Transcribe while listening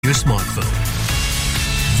your smartphone.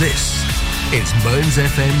 This is Mearns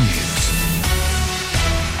FM News.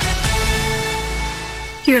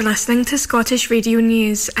 You're listening to Scottish Radio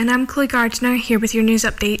News, and I'm Chloe Gardner here with your news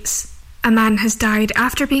updates. A man has died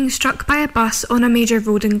after being struck by a bus on a major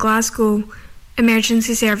road in Glasgow.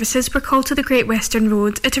 Emergency services were called to the Great Western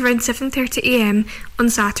Road at around 7:30am on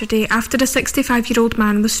Saturday after a 65-year-old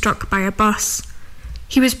man was struck by a bus.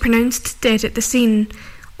 He was pronounced dead at the scene.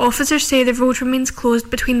 Officers say the road remains closed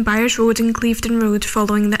between Byres Road and Clevedon Road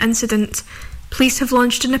following the incident. Police have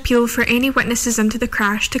launched an appeal for any witnesses into the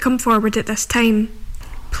crash to come forward at this time.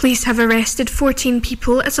 Police have arrested 14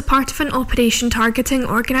 people as a part of an operation targeting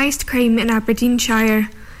organised crime in Aberdeenshire.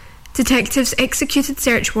 Detectives executed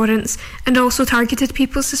search warrants and also targeted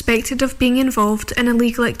people suspected of being involved in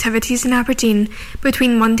illegal activities in Aberdeen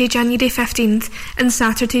between Monday, January 15th and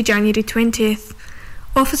Saturday, January 20th.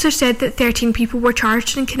 Officers said that 13 people were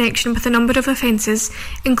charged in connection with a number of offences,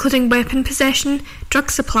 including weapon possession,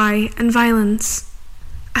 drug supply and violence.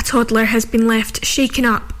 A toddler has been left shaken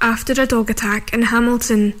up after a dog attack in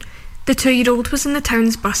Hamilton. The 2-year-old was in the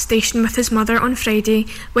town's bus station with his mother on Friday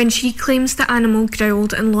when she claims the animal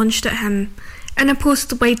growled and lunged at him. In a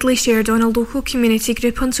post widely shared on a local community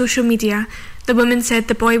group on social media, the woman said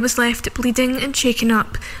the boy was left bleeding and shaken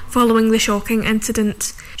up following the shocking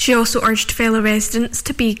incident. She also urged fellow residents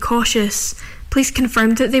to be cautious. Police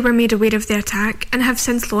confirmed that they were made aware of the attack and have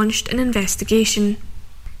since launched an investigation.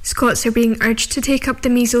 Scots are being urged to take up the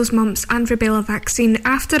measles, mumps and rubella vaccine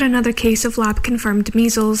after another case of lab-confirmed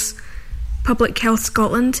measles. Public Health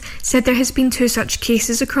Scotland said there has been 2 such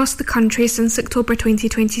cases across the country since October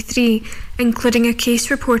 2023, including a case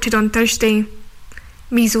reported on Thursday.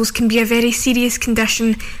 Measles can be a very serious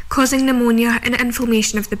condition, causing pneumonia and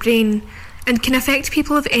inflammation of the brain, and can affect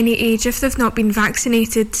people of any age if they've not been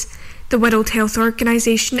vaccinated. The World Health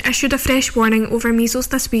Organisation issued a fresh warning over measles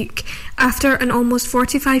this week after an almost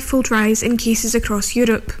 45-fold rise in cases across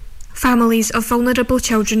Europe. Families of vulnerable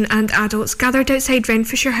children and adults gathered outside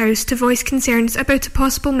Renfrewshire House to voice concerns about a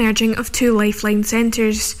possible merging of 2 Lifeline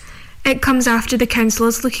centres. It comes after the council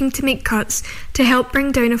is looking to make cuts to help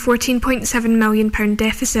bring down a £14.7 million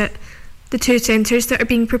deficit. The 2 centres that are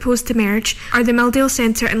being proposed to merge are the Milldale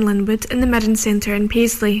Centre in Linwood and the Mirren Centre in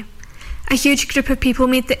Paisley. A huge group of people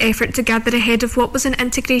made the effort to gather ahead of what was an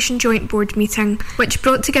integration joint board meeting, which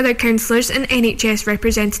brought together councillors and NHS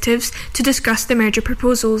representatives to discuss the merger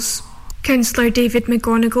proposals. Councillor David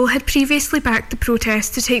McGonigal had previously backed the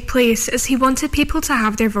protest to take place as he wanted people to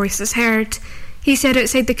have their voices heard. He said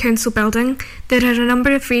outside the council building, "There are a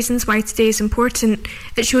number of reasons why today is important.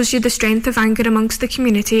 It shows you the strength of anger amongst the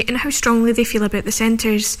community and how strongly they feel about the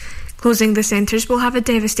centres. Closing the centres will have a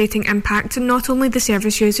devastating impact on not only the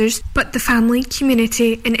service users, but the family,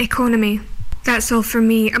 community and economy." That's all from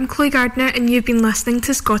me. I'm Chloe Gardner and you've been listening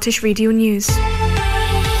to Scottish Radio News.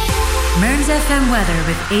 Mearns FM weather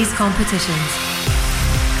with Ace Competitions.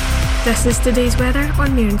 This is today's weather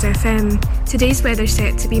on Mearns FM. Today's weather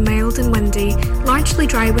set to be mild and windy, largely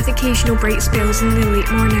dry with occasional bright spells in the late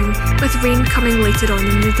morning, with rain coming later on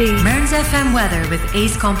in the day. Mearns FM weather with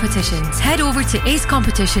Ace Competitions. Head over to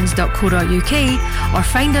acecompetitions.co.uk or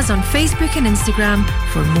find us on Facebook and Instagram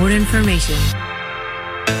for more information.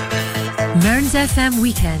 Mearns FM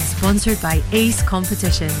Weekend, sponsored by Ace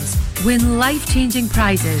Competitions. Win life-changing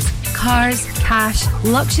prizes, cars, cash,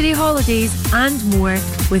 luxury holidays and more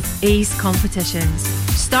with Ace Competitions.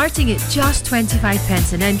 Starting at just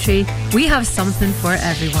 25p an entry, we have something for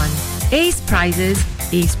everyone. Ace prizes,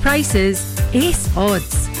 Ace prices, Ace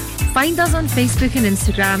odds. Find us on Facebook and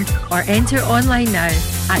Instagram or enter online now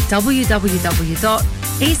at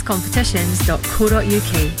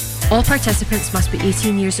www.acecompetitions.co.uk. All participants must be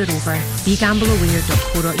 18 years or over.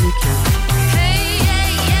 BeGambleAware.co.uk.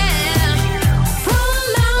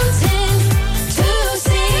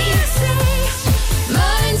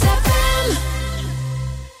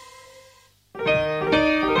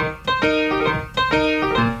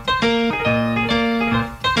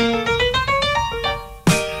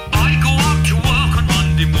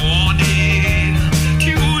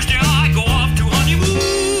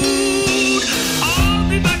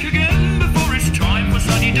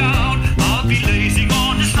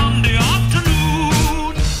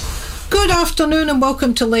 Afternoon and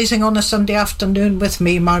welcome to Lazing on a Sunday afternoon with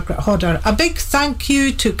me, Margaret Hodder. A big thank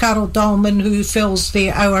you to Carol Dahlman, who fills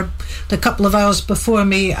the couple of hours before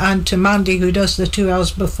me, and to Mandy, who does the 2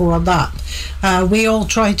 hours before that. We all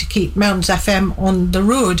try to keep Mearns FM on the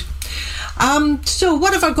road. So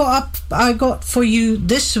what have I got for you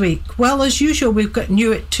this week? Well, as usual, we've got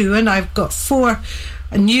new at 2, and I've got 4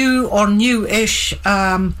 new or new-ish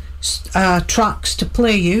tracks to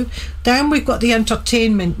play you. Then we've got the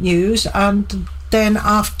entertainment news, and then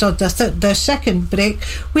after the second break,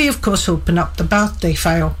 we of course open up the birthday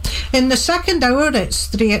file. In the second hour, it's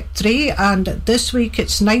 3 at 3, and this week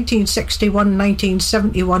it's 1961,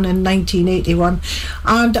 1971 and 1981.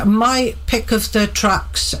 And my pick of the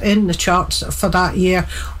tracks in the charts for that year,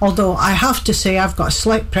 although I have to say I've got a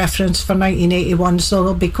slight preference for 1981, so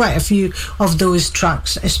there'll be quite a few of those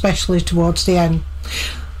tracks, especially towards the end.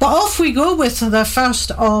 But off we go with the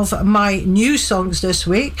first of my new songs this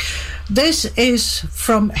week. This is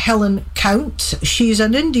from Helen Count. She's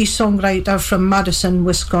an indie songwriter from Madison,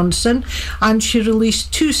 Wisconsin, and she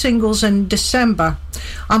released 2 singles in December.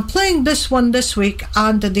 I'm playing this one this week,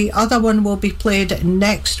 and the other one will be played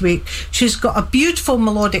next week. She's got a beautiful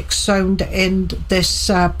melodic sound in this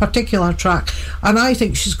particular track, and I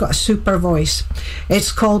think she's got a super voice.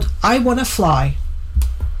 It's called I Wanna Fly.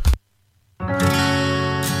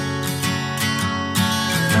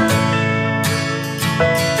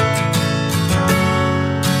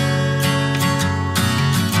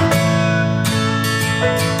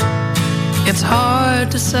 It's hard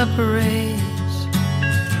to separate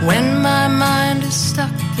when my mind is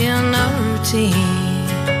stuck in a routine,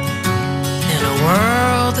 in a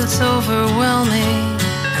world that's overwhelming.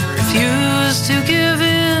 I refuse to give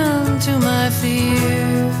in to my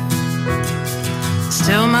fear.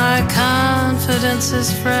 Still my confidence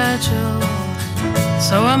is fragile,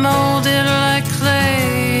 so I mold it like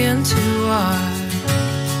clay into art.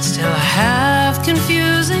 Still I have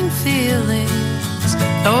confusing feelings,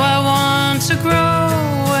 though I want to grow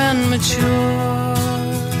and mature.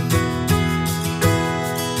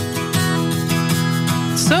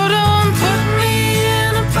 So don't put me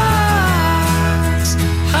in a box.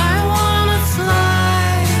 I wanna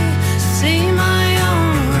fly, see my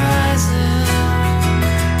own horizon.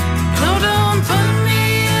 No, don't put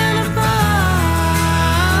me in a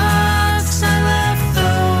box. I left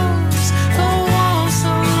those walls so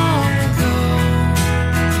long ago.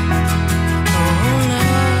 Oh no.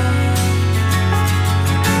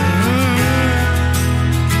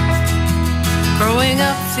 Growing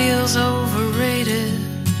up feels overrated,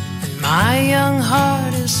 and my young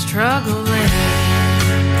heart is struggling.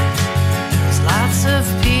 There's lots of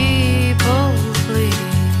people to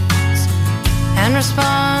please, and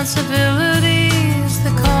responsibilities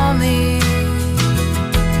that call me.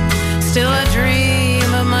 Still I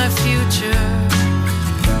dream of my future,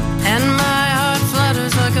 and my heart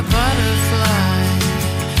flutters like a butterfly.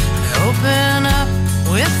 I open up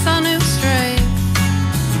with a new strength,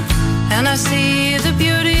 and I see the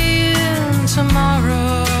beauty in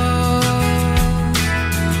tomorrow.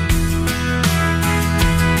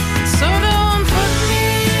 So don't put me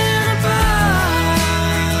in a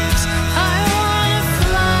box. I wanna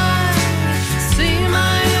fly, see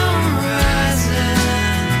my own horizon.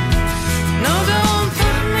 No, don't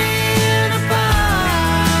put me in a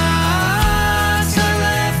box. I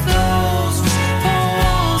left those four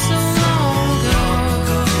walls so long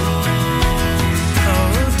ago.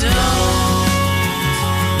 Oh, don't.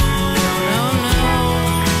 No, no.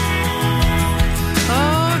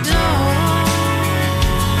 Oh, don't.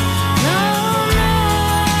 No, no.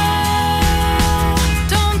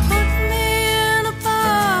 Don't put me in a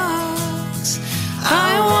box. I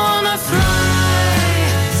wanna fly,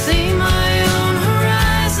 see my own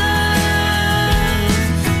horizon.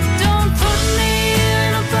 Don't put me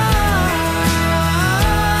in a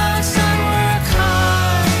box. I work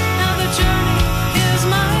hard, now the journey is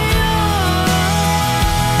my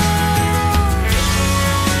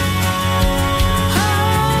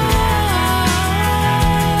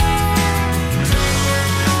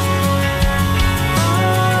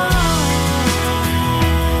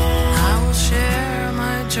I will share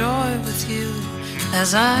my joy with you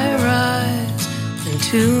as I rise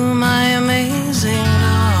into my amazing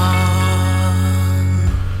dawn.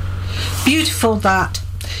 Beautiful that.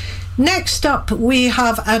 Next up, we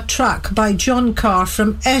have a track by John Carr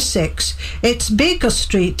from Essex. It's Baker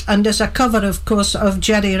Street, and is a cover, of course, of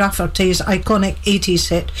Jerry Rafferty's iconic 80s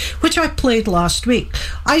hit, which I played last week.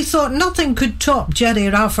 I thought nothing could top Jerry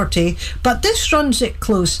Rafferty, but this runs it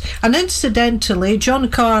close. And incidentally, John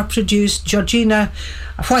Carr produced Georgina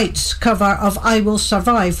White's cover of I Will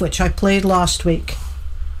Survive, which I played last week.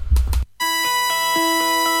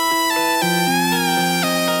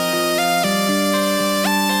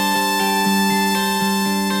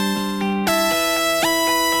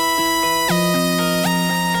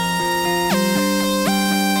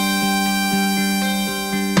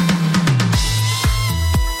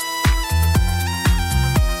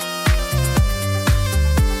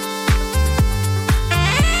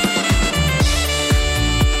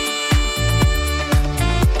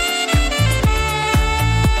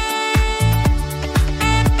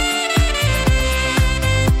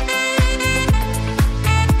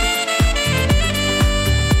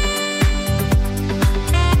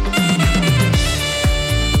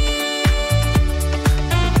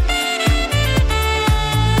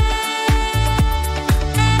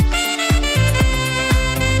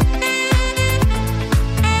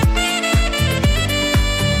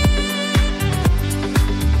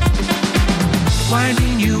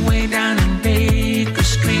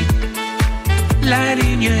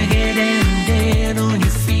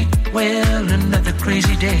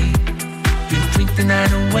 day. You drink the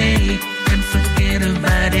night away and forget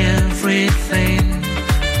about everything.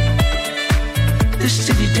 The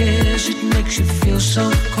city desert makes you feel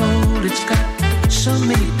so cold. It's got so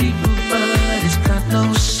many people, but it's got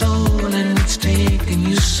no soul. And it's taken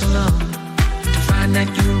you so long to find that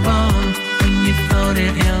you're wrong when you thought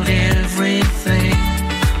it held everything.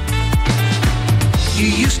 You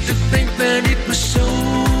used to think that it was so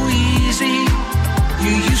easy.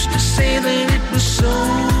 You used to say that it was so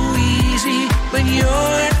easy. But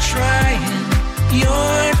you're trying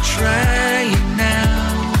now.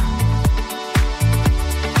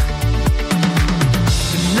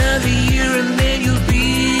 Another year and then you'll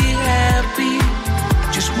be happy.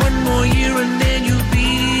 Just one more year and then you'll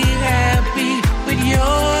be happy. But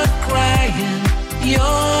you're crying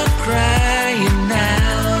now.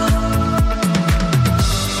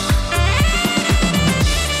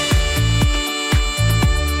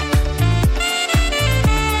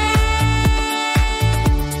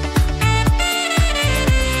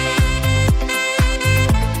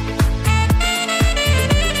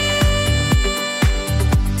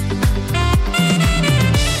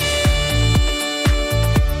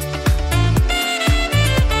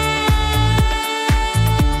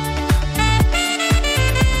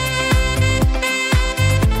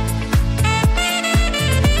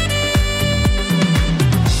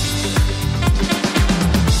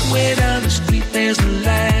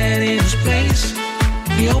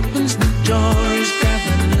 He opens the door, he's got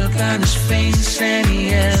that look on his face, and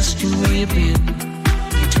he asks you where you've been.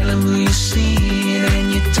 You tell him who you see,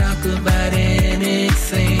 and you talk about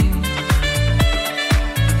anything.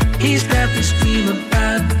 He's got this dream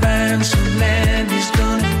about buying some land. He's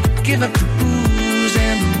gonna give up the booze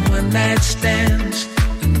and the one-night stands,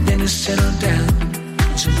 and then he'll settle down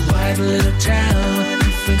in some quiet little town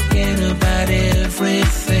and forget about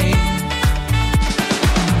everything.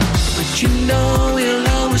 But you know he'll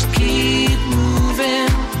always keep moving.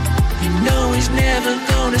 You know he's never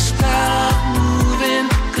gonna stop moving.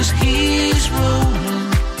 'Cause he's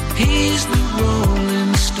rolling, he's the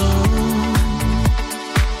rolling stone.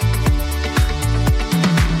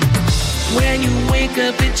 When you wake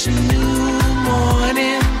up it's a new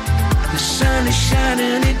morning. The sun is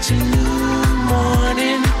shining, it's a new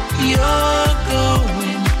morning. You're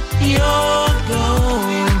going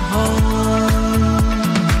home.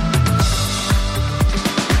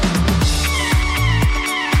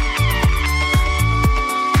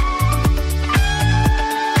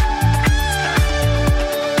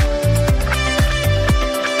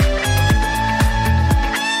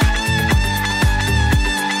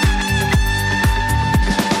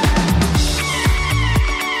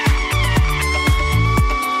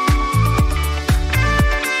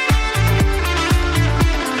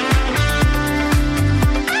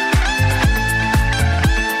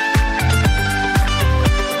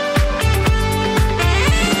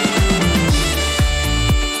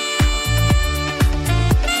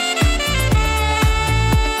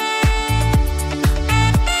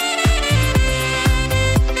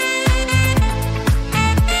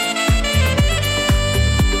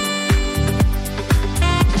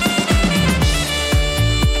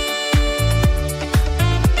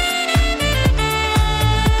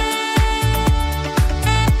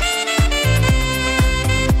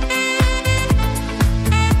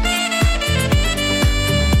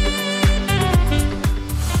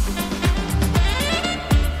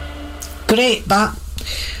 Great, that.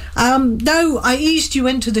 Now, I eased you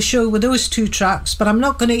into the show with those two tracks, but I'm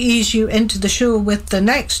not going to ease you into the show with the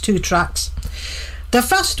next two tracks. The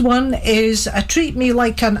first one is Treat Me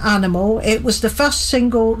Like an Animal. It was the first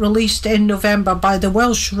single released in November by the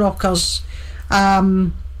Welsh rockers.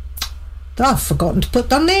 I've forgotten to put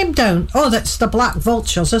their name down. Oh, that's the Black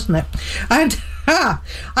Vultures, isn't it? And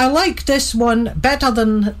I like this one better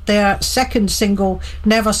than their second single,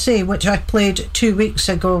 Never Say, which I played 2 weeks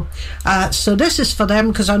ago. So this is for them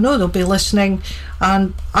because I know they'll be listening,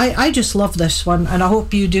 and I just love this one, and I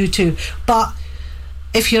hope you do too. But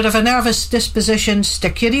if you're of a nervous disposition,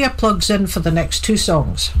 stick your earplugs in for the next two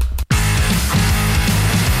songs.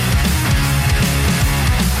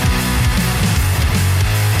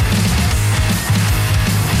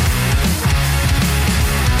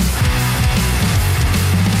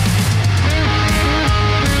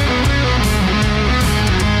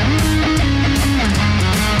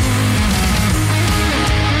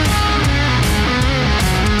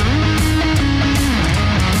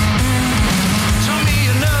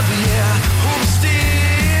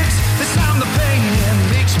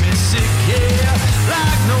 Makes me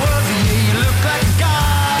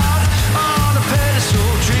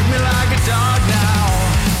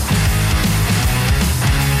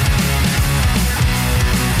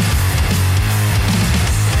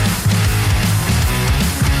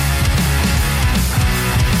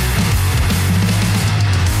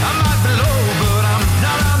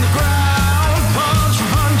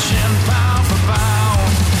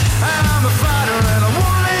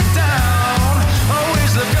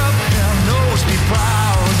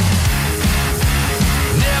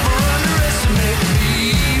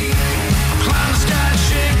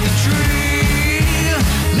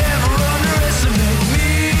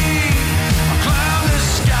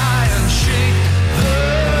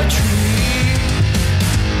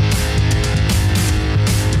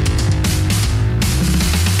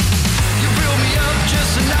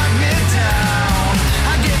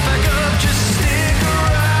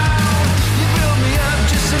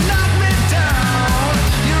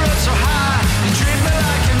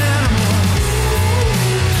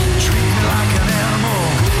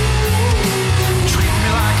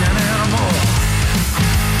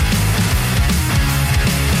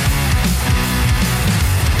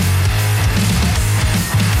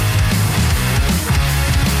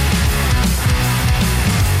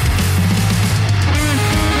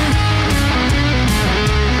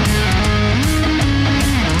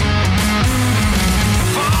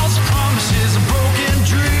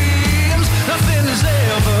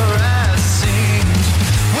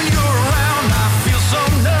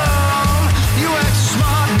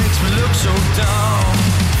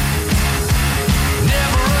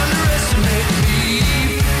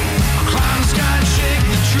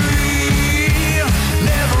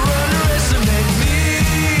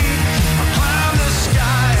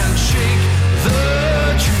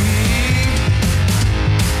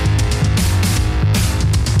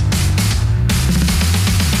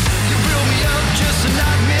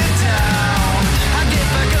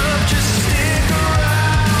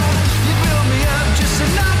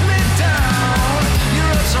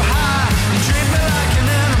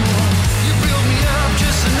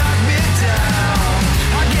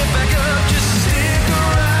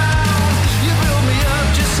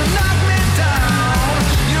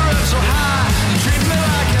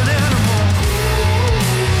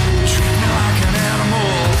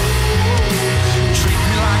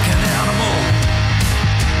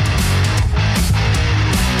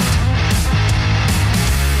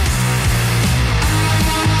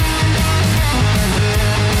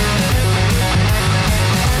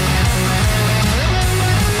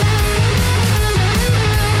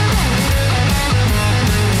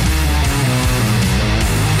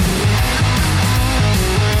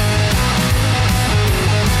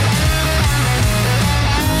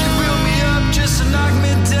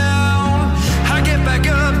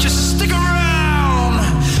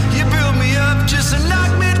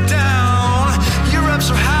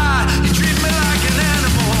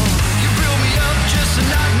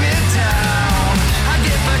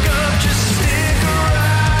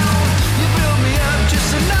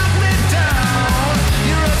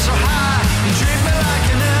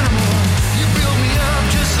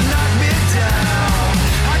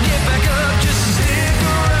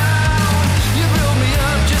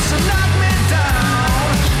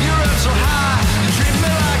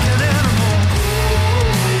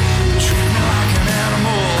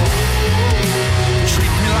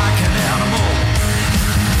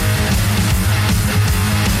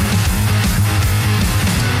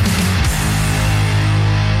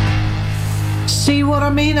See what I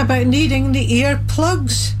mean about needing the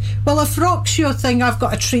earplugs? Well, if rock's your thing, I've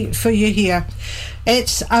got a treat for you here.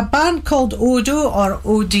 It's a band called Odo, or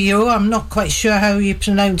Odio, I'm not quite sure how you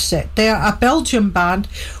pronounce it. They're a Belgian band,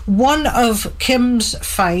 one of Kim's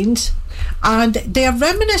finds, and they're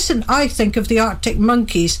reminiscent, I think, of the Arctic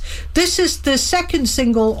Monkeys. This is the second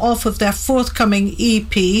single off of their forthcoming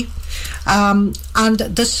EP, and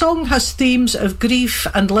the song has themes of grief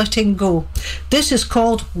and letting go. This is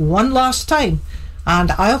called One Last Time,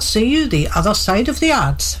 and I'll see you the other side of the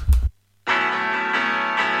ads.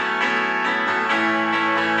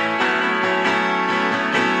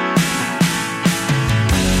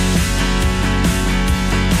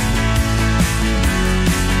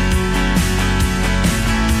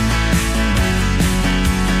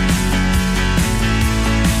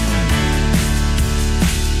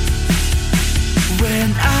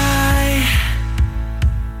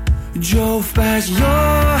 Drove past your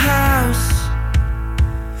house,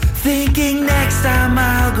 thinking next time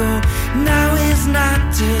I'll go. Now is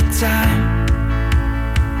not the time.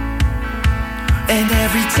 And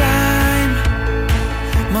every time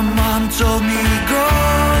my mom told me go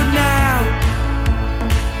now,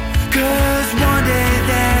 'cause one day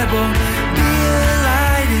there won't be a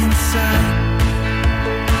light inside.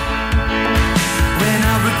 When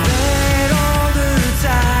I regret all the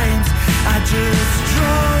times I just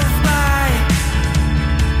drove by,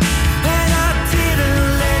 and I didn't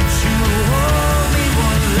let you hold me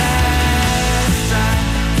one last time,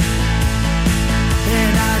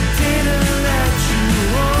 and I didn't let you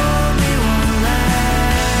hold me one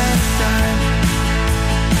last time,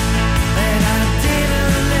 and I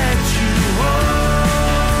didn't let you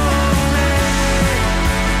hold me.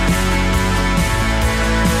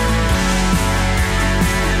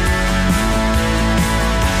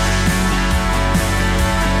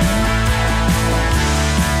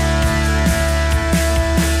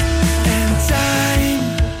 And time,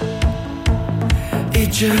 it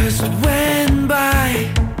just went by,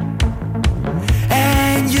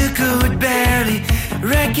 and you could barely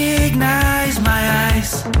recognize my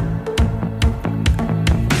eyes.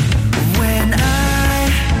 When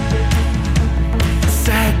I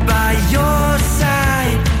sat by your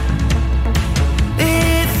side,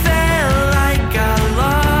 it felt like I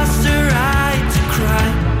lost the right to cry.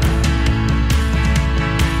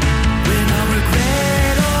 When I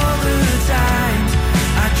regret all the times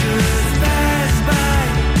I just passed by,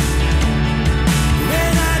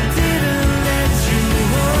 when I didn't let you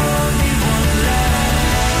hold me one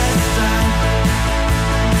last time,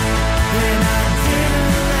 when I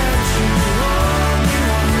didn't let you hold me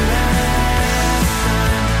one last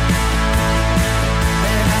time,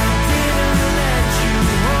 and I didn't let you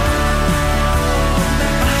hold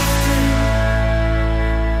me.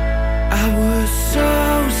 I was so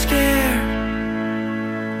scared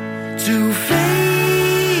to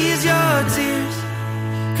face your tears,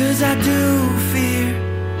 'cause I do fear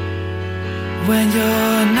when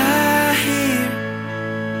you're not here.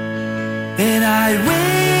 And I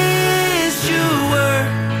wish you were,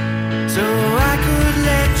 so I could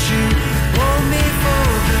let you hold me for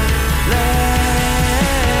the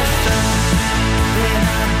last time. And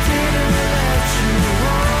I didn't let you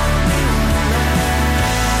hold me one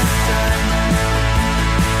last time,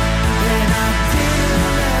 and I didn't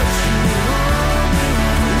let you hold me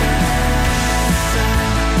one last time,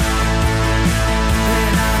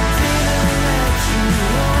 and I didn't let you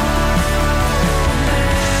hold me.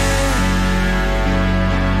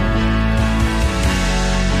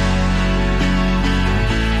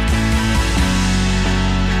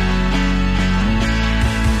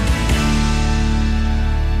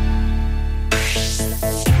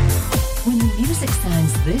 When the music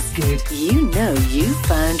sounds this good, you know you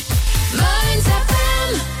found Lines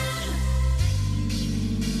FM.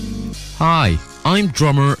 Hi, I'm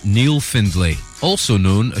drummer Neil Findlay, also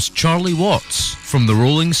known as Charlie Watts from the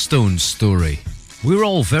Rolling Stones story. We're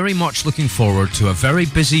all very much looking forward to a very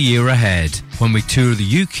busy year ahead when we tour the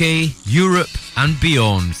UK, Europe and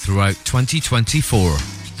beyond throughout 2024.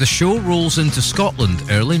 The show rolls into Scotland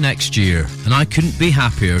early next year, and I couldn't be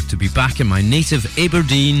happier to be back in my native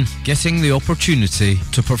Aberdeen, getting the opportunity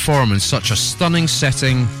to perform in such a stunning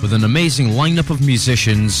setting with an amazing lineup of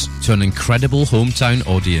musicians to an incredible hometown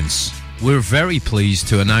audience. We're very pleased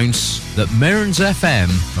to announce that Mearns FM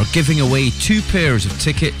are giving away 2 pairs of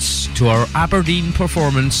tickets to our Aberdeen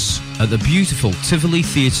performance at the beautiful Tivoli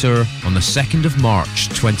Theatre on the 2nd of March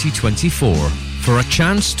 2024. For a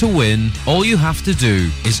chance to win, all you have to do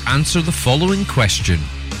is answer the following question.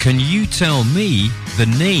 Can you tell me the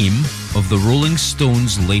name of the Rolling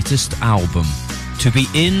Stones' latest album? To be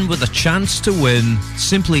in with a chance to win,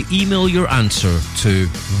 simply email your answer to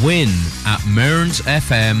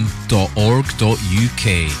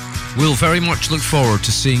win@mearnsfm.org.uk. We'll very much look forward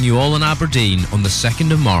to seeing you all in Aberdeen on the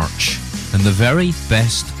 2nd of March, and the very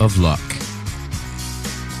best of luck.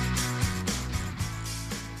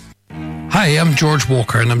 Hi, I'm George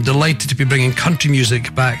Walker, and I'm delighted to be bringing country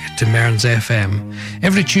music back to Mearns FM.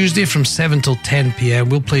 Every Tuesday from 7 till 10 p.m,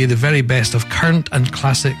 we'll play the very best of current and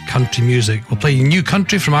classic country music. We'll play new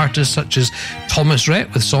country from artists such as Thomas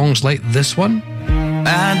Rhett with songs like this one.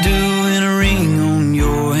 I do in a ring on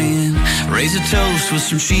your hand, raise a toast with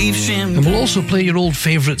some sheep shim. And we'll also play your old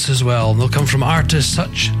favourites as well. They'll come from artists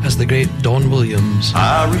such as the great Don Williams.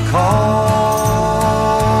 I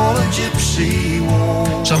recall a gypsy war.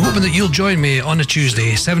 So I'm hoping that you'll join me on a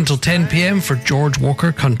Tuesday, 7 till 10 p.m. for George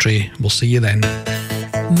Walker Country. We'll see you then.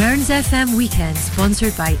 Mearns FM Weekend,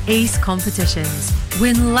 sponsored by Ace Competitions.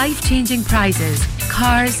 Win life-changing prizes,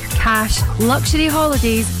 cars, cash, luxury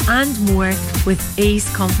holidays and more with Ace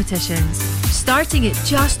Competitions. Starting at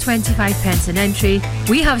just 25 pence an entry,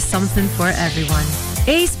 we have something for everyone.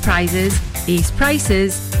 Ace prizes, Ace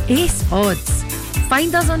prices, Ace odds.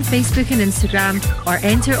 Find us on Facebook and Instagram or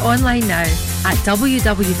enter online now at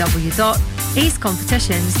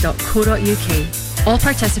www.acecompetitions.co.uk. All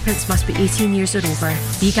participants must be 18 years or over.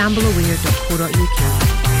 BeGambleAware.co.uk.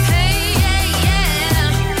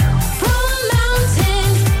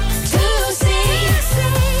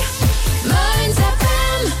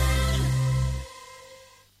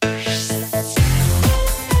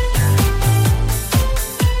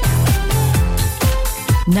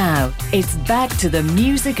 Now, it's back to the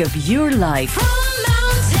music of your life. From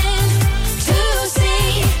mountain to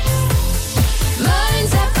sea,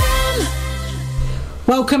 Mearns FM.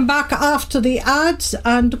 Welcome back after the ads,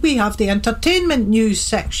 and we have the entertainment news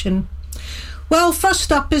section. Well,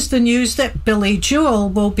 first up is the news that Billy Joel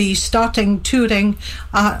will be starting touring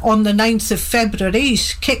on the 9th of February.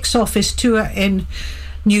 He kicks off his tour in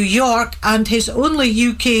New York, and his only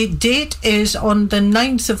UK date is on the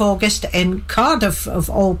 9th of August in Cardiff,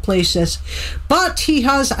 of all places. But he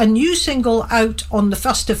has a new single out on the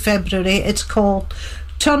 1st of February. It's called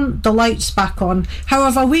Turn the Lights Back On.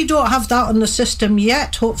 However, we don't have that on the system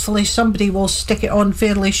yet. Hopefully somebody will stick it on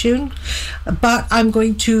fairly soon. But I'm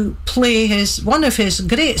going to play one of his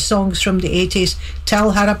great songs from the 80s,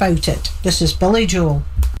 Tell Her About It. This is Billy Joel.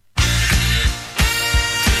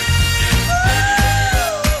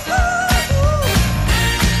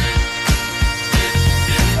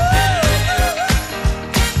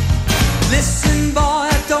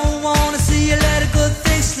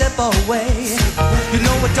 Away. You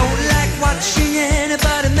know I don't like watching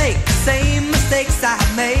anybody make the same mistakes I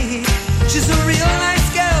made. She's a real nice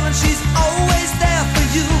girl and she's always there for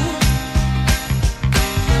you,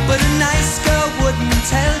 but a nice girl wouldn't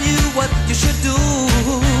tell you what you should do.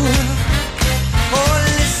 Oh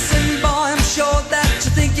listen boy, I'm sure that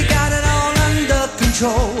you think you got it all under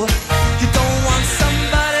control. You don't want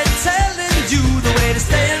somebody telling you the way to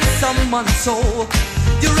stay in someone's soul.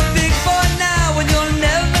 You're a big boy now and you'll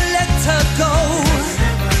never her go,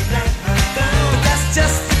 but that's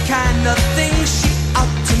just the kind of thing she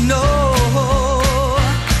ought to know.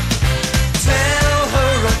 Tell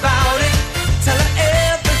her about it, tell her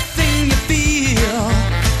everything you feel,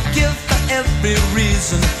 give her every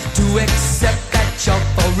reason to accept that you're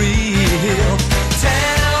for real.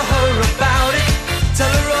 Tell her about it, tell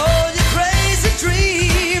her all your crazy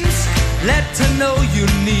dreams, let her know you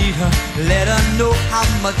need her, let her know how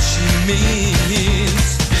much she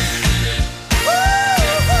means.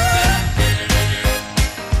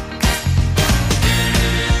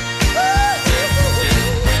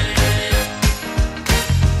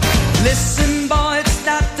 Listen boy, it's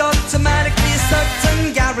not automatically a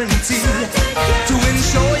certain guarantee. To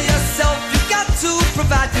ensure yourself, you've got to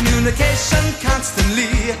provide communication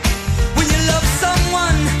constantly. When you love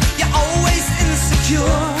someone, you're always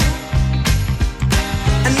insecure,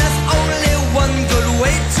 and there's only one good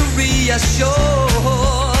way to reassure.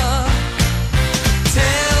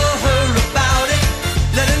 Tell her about it,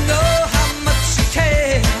 let her know how much you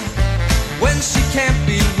care. When she can't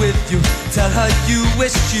be with you, tell her you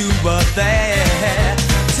wish you were there.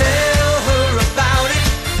 Tell her about it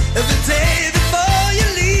every day before you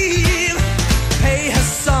leave. Pay her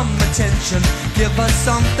some attention, give her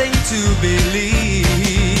something to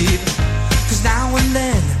believe. 'Cause now and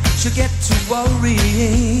then she'll get to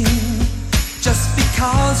worrying, just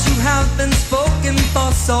because you have been spoken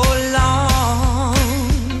for so long.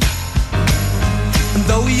 And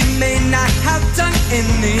though you may not have done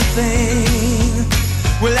anything,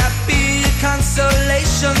 will that be a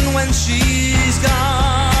consolation when she's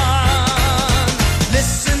gone?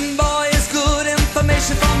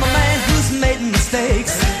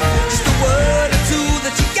 mistakes. Just a word or two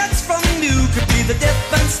that she gets from you could be the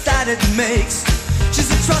difference that it makes.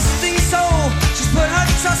 She's a trusting soul, she's put her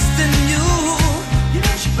trust in you. You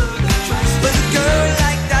know she put her trust in you. But a girl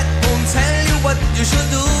like that won't tell you what you should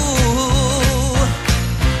do.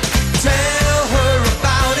 Tell her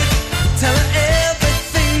about it, tell her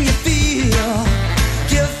everything you feel.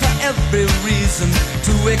 Give her every reason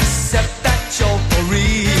to accept that you're for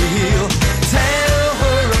real. Tell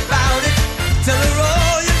her about it, tell her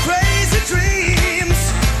all your crazy dreams.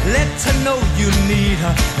 Let her know you need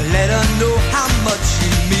her, let her know how much she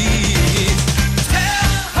means. Tell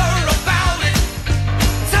her about it,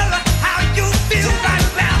 tell her how you feel right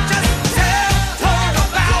now. Just tell her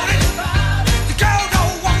about it. The girl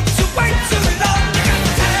don't want to wait too long. You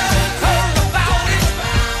gotta tell her about it.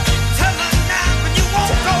 Tell her now and you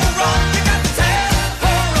won't go wrong. You gotta tell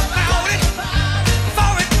her about it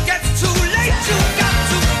before it gets too late. You got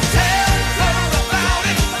to tell her about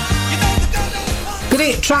it. You know the girl don't want.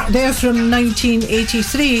 Great track there from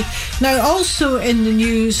 1983. Now, also in the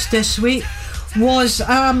news this week was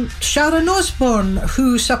Sharon Osbourne,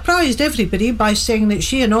 who surprised everybody by saying that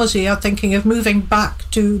she and Ozzy are thinking of moving back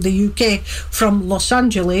to the UK from Los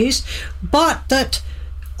Angeles, but that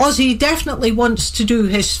Ozzy definitely wants to do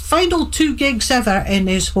his final 2 gigs ever in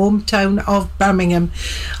his hometown of Birmingham.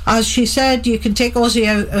 As she said, you can take Ozzy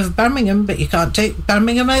out of Birmingham, but you can't take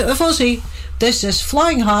Birmingham out of Ozzy. This is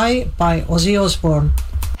Flying High by Ozzy Osbourne.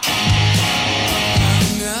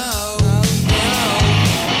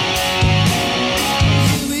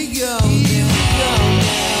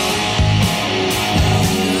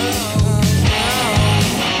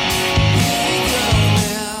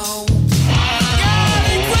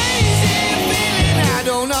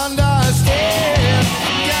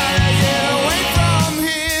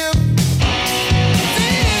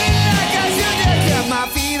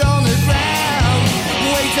 Feet on the ground,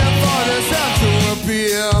 waiting for the sun to appear.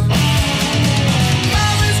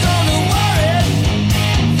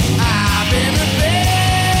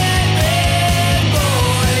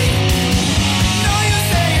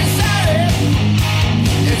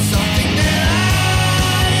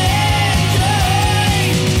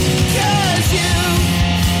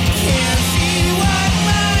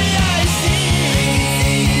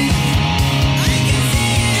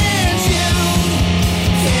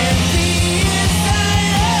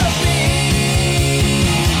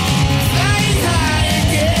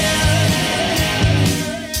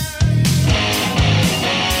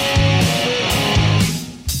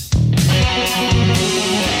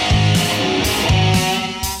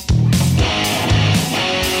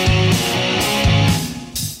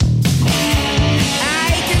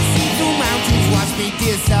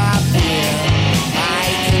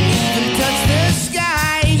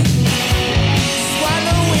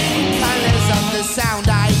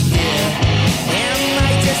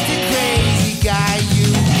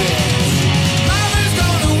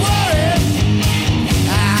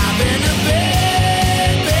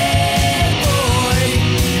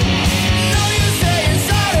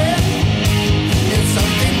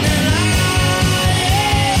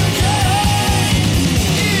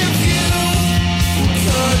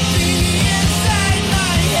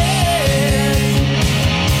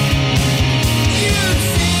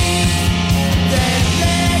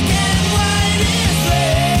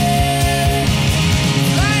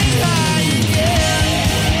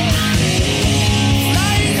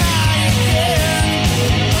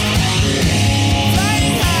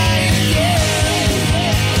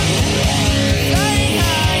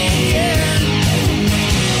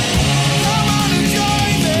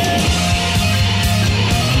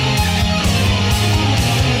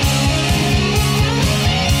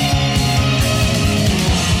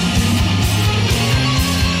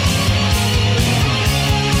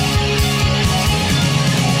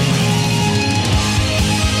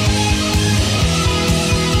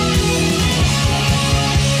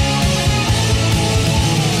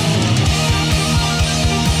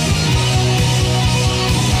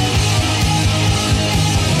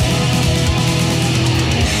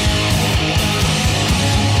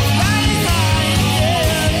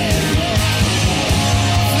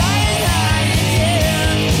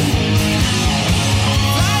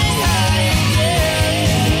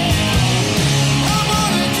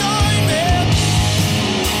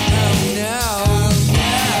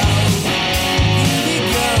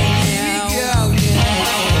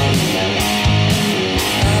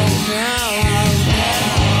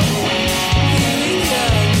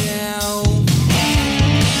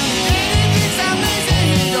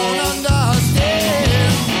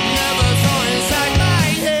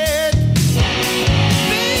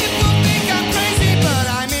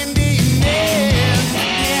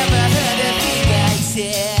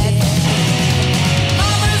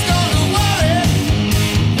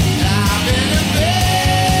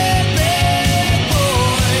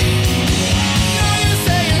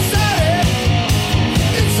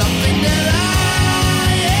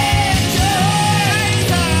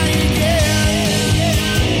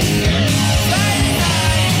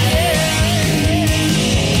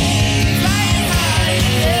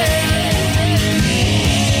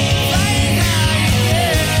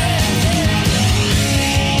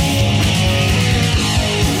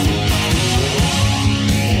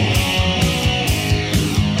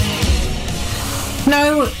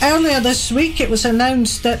 earlier this week it was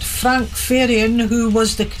announced that Frank Farian, who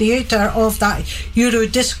was the creator of that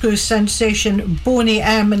Eurodisco sensation Boney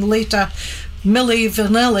M and later Milli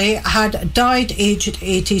Vanilli, had died aged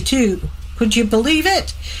 82. Could you believe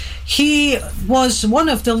it? He was one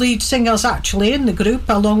of the lead singers actually in the group,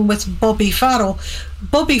 along with Bobby Farrell.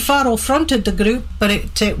 Bobby Farrell fronted the group, but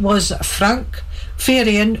it was Frank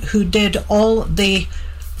Farian who did all the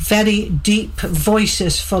very deep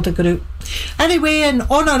voices for the group. Anyway, in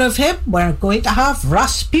honour of him, we're going to have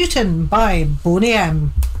Rasputin by Boney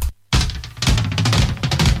M.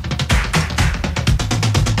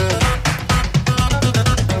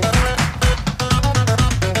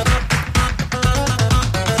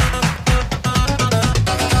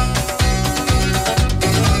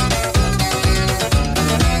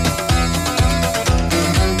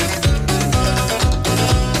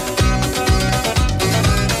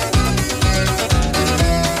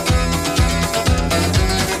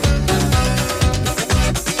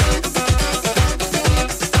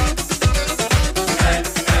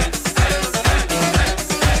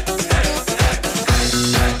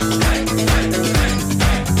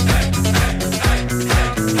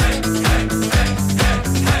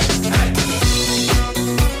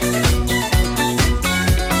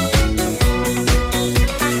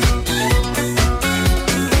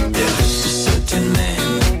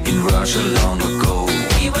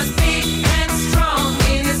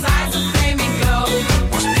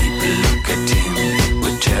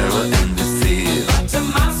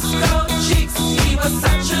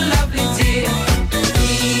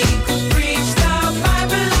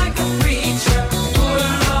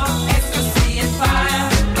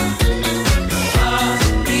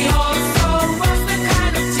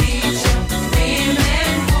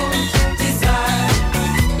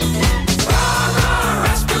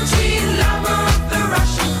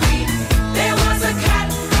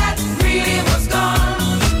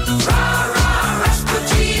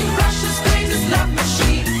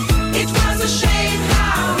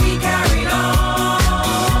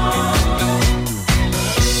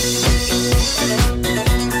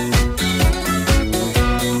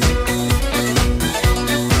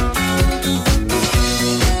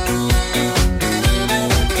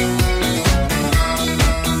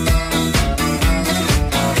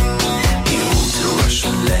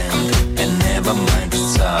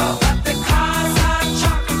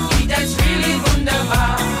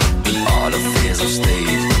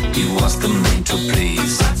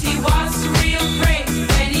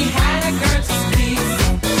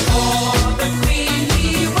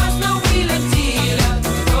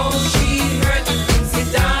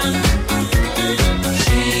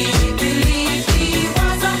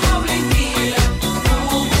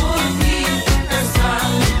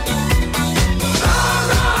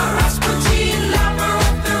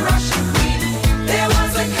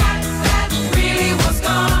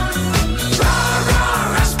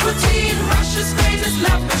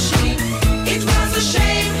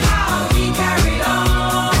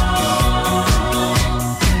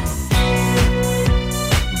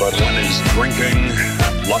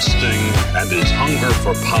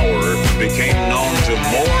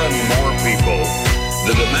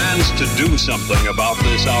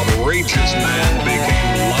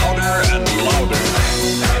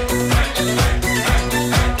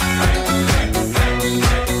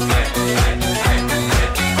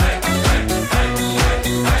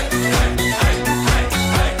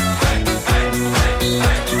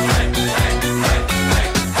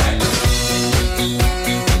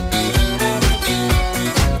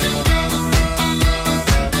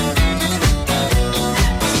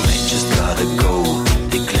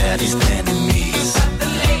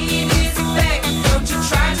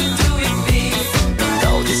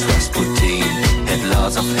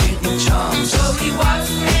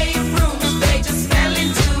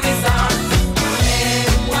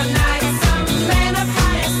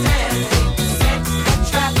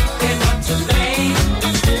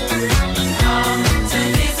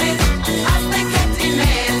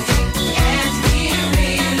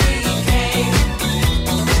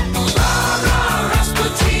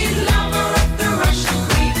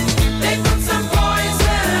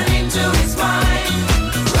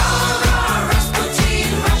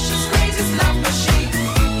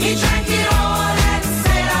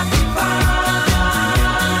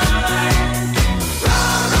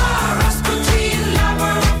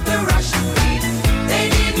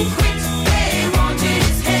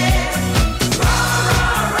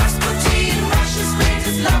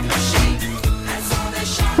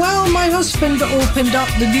 Opened up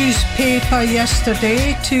the newspaper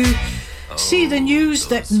yesterday to see the news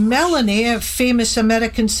that Melanie, a famous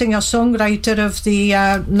American singer-songwriter of the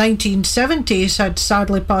 1970s, had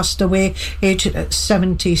sadly passed away aged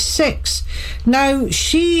 76. Now,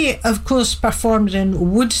 she, of course, performed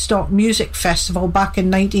in Woodstock Music Festival back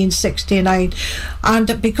in 1969,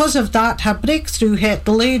 and because of that, her breakthrough hit,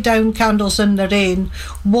 Lay Down Candles in the Rain,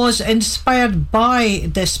 was inspired by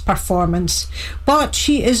this performance. But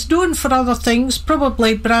she is known for other things,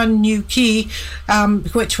 probably Brand New Key,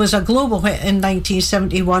 which was a global hit in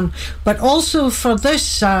 1971, but also for this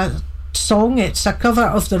song. It's a cover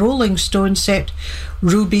of the Rolling Stones hit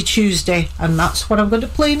Ruby Tuesday, and that's what I'm going to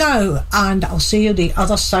play now, and I'll see you the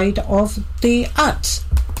other side of the ads.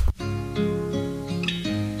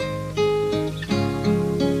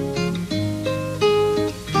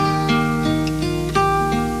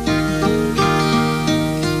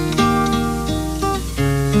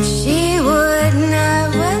 She would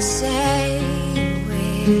never say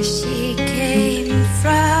where she came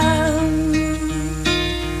from.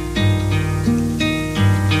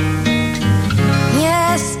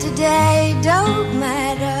 Yesterday don't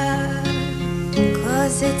matter,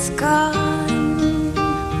 'cause it's gone.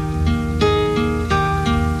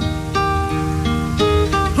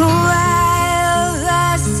 While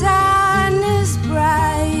the sun is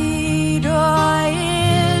bright, or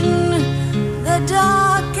in the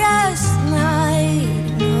darkest night,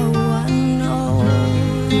 no one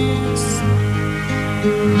knows.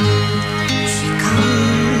 She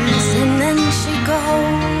comes and then she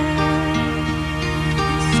goes.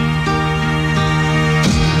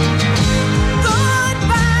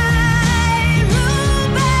 Goodbye,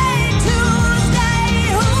 Ruby Tuesday.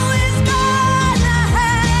 Who is gonna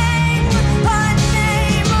hang her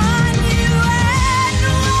name on you? And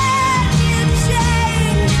when you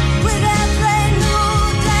change with every new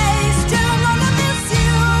day, still gonna miss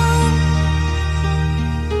you.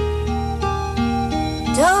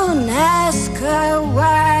 Don't ask her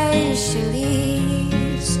why she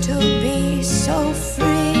leaves to be so free.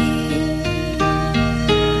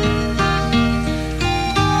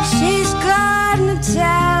 She's gonna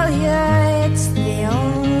tell you it's the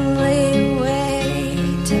only way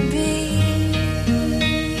to be.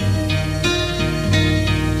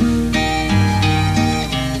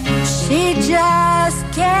 She just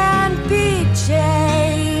can't be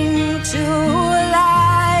chained to a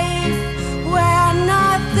life where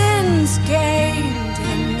nothing's gained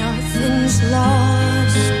and nothing's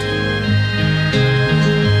lost.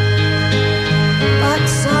 But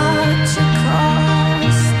such a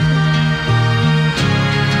cost.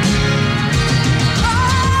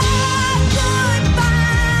 Oh,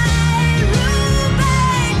 goodbye, Ruby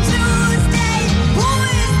Tuesday. Who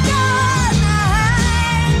is gonna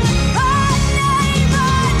hang her name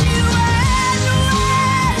on you? And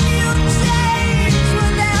when you change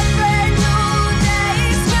with every new day,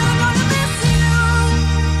 still gonna miss you.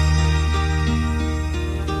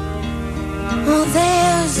 Oh,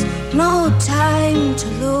 there's no time to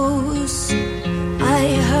lose, I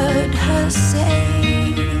heard her say.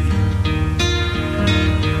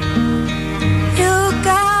 You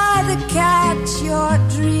gotta catch your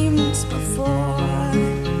dreams before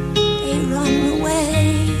they run away.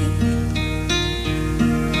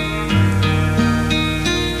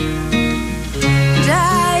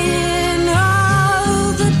 Dying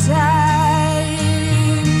all the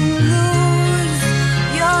time, lose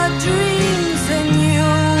your dreams and you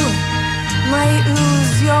might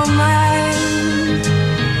lose your mind.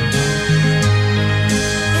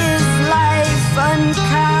 Is life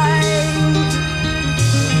unkind?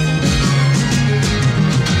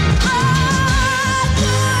 Oh,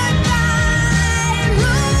 goodbye,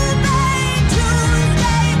 Ruby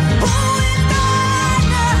Tuesday. Who is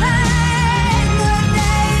gonna hang her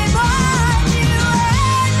name on you?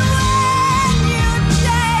 And when you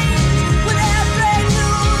change with every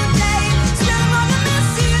new day, still gonna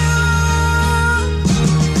miss you.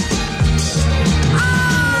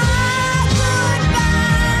 Ah,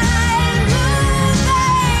 goodbye, Ruby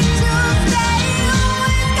Tuesday. Who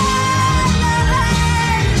is gonna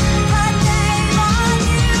hang her name on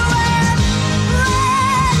you? And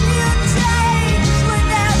when you change with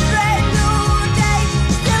every new day,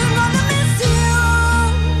 still gonna miss you.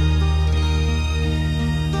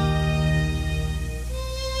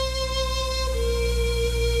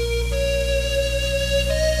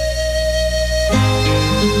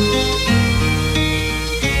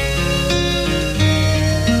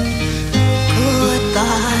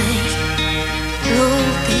 Goodbye,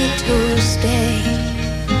 Ruby Tuesday.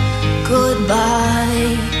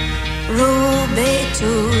 Goodbye, Ruby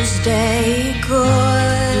Tuesday.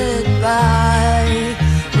 Goodbye,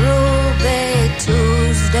 Ruby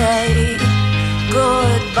Tuesday.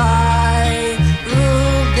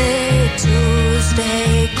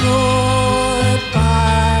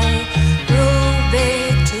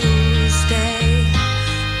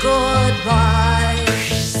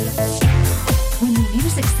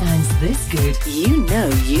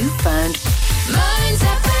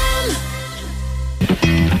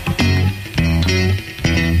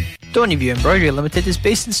 Stoneyview Embroidery Limited is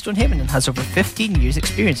based in Stonehaven and has over 15 years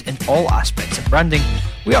experience in all aspects of branding.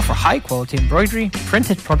 We offer high quality embroidery,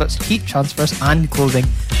 printed products, heat transfers and clothing.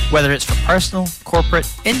 Whether it's for personal,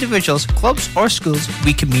 corporate, individuals, clubs or schools,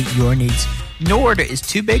 we can meet your needs. No order is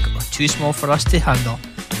too big or too small for us to handle.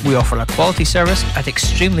 We offer a quality service at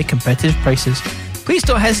extremely competitive prices. Please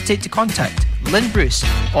don't hesitate to contact Lynn Bruce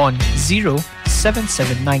on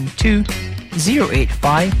 07792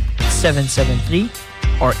 085 773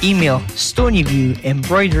 or email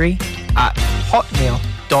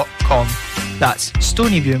stonyviewembroidery@hotmail.com. That's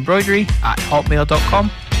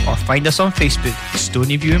stonyviewembroidery@hotmail.com or find us on Facebook,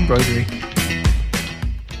 Stonyview Embroidery.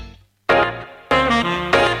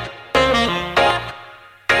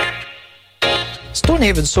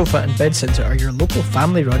 Stonehaven Sofa and Bed Centre are your local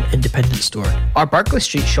family-run independent store. Our Berkeley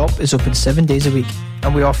Street shop is open 7 days a week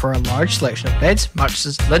and we offer a large selection of beds,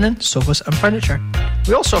 mattresses, linen, sofas and furniture.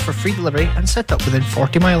 We also offer free delivery and set up within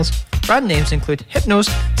 40 miles. Brand names include Hypnose,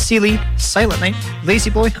 Sealy, Silent Night, Lazy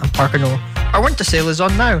Boy and Parker Knoll. Our winter sale is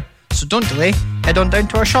on now, so don't delay. Head on down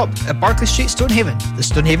to our shop at Berkeley Street, Stonehaven, the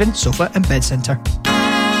Stonehaven Sofa and Bed Centre.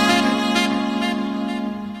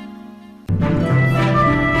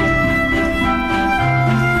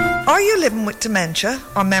 Are you living with dementia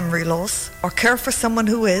or memory loss or care for someone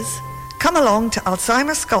who is? Come along to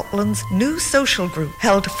Alzheimer's Scotland's new social group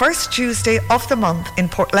held first Tuesday of the month in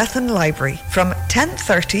Portlethen Library from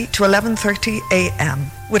 10:30 to 11:30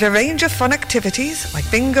 a.m. With a range of fun activities like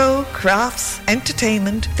bingo, crafts,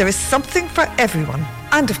 entertainment, there is something for everyone.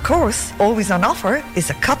 And of course, always on offer is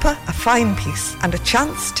a cuppa, a fine piece, and a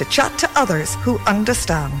chance to chat to others who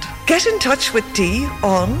understand. Get in touch with Dee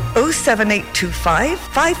on 07825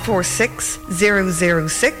 546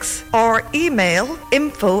 006 or email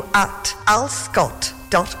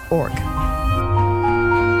info@alscott.org.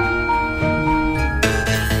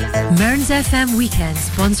 Mearns FM Weekend,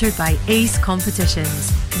 sponsored by Ace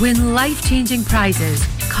Competitions. Win life-changing prizes,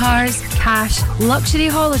 cars, cash, luxury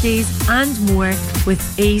holidays and more with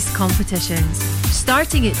Ace Competitions.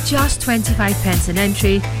 Starting at just 25 pence an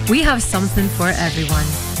entry, we have something for everyone.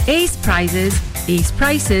 Ace prizes, Ace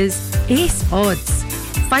prices, Ace odds.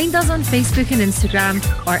 Find us on Facebook and Instagram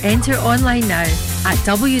or enter online now at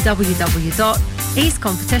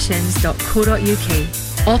www.acecompetitions.co.uk.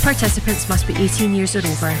 All participants must be 18 years or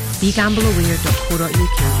over.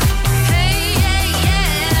 BeGambleAware.co.uk.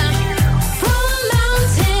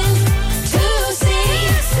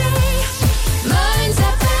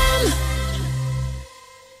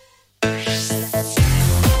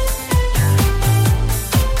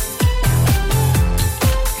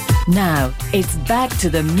 Now, it's back to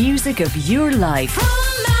the music of your life.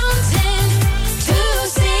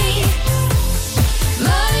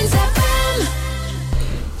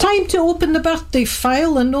 Time to open the birthday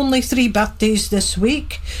file, and only 3 birthdays this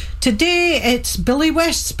week. Today it's Billy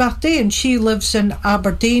West's birthday and she lives in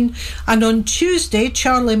Aberdeen, and on Tuesday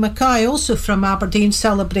Charlie Mackay, also from Aberdeen,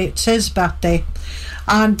 celebrates his birthday.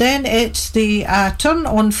 And then it's the turn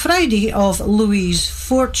on Friday of Louise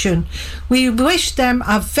Fortune. We wish them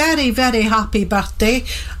a very, very happy birthday,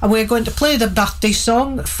 and we're going to play the birthday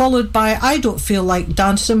song, followed by I Don't Feel Like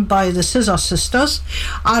Dancing by the Scissor Sisters.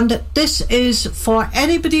 And this is for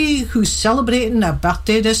anybody who's celebrating a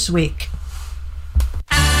birthday this week.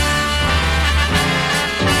 Happy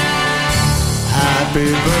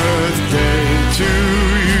birthday to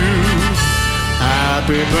you.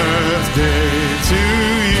 Happy birthday to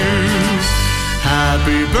you.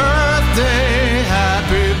 Happy birthday,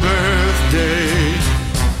 happy birthday.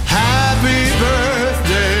 Happy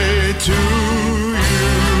birthday to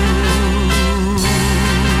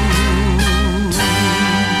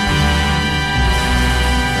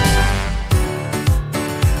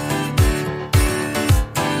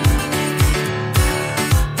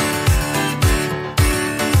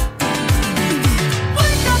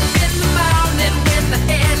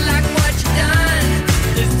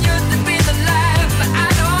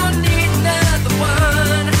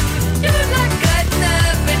You like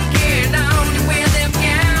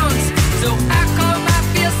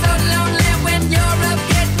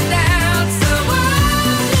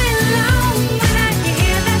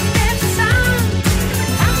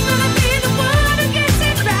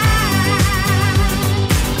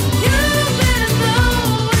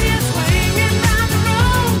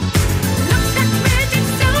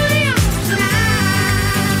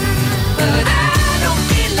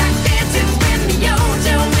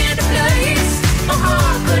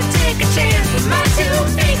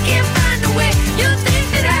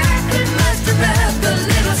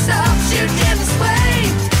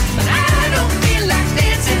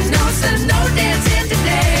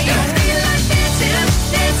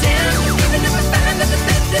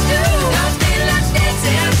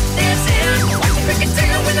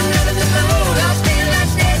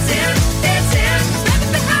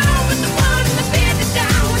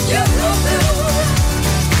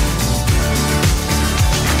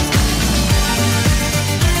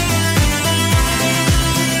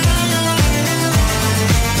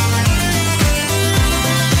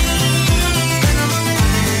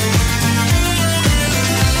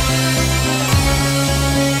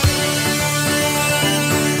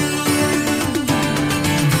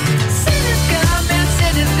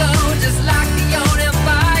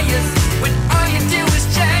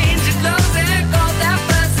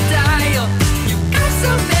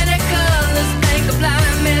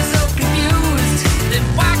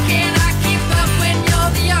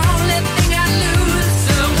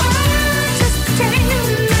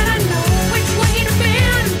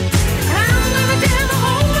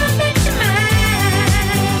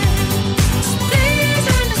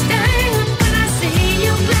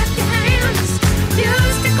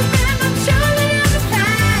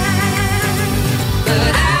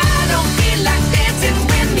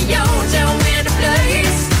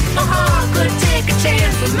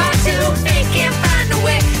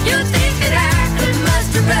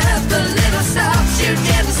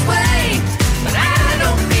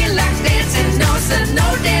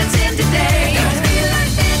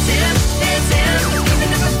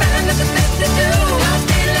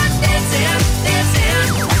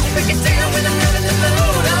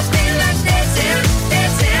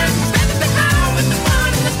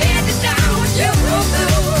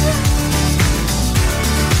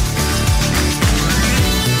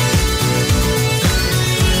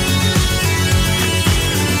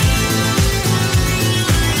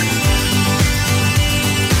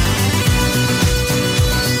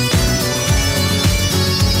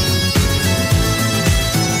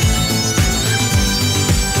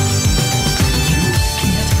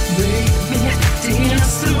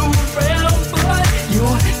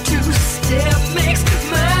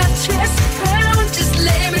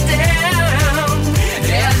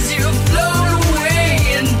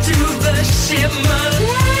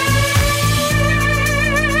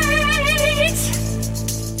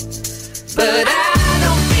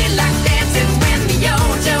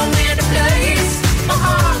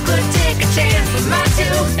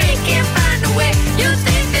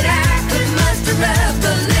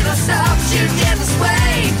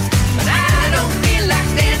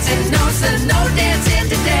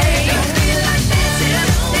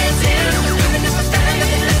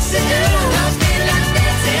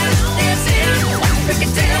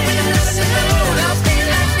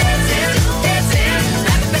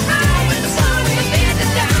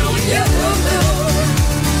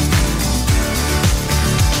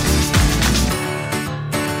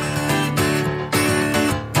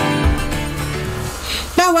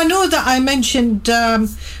I know that I mentioned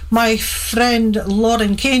my friend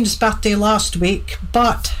Lauren Kane's birthday last week,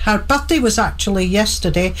 but her birthday was actually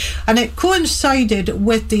yesterday, and it coincided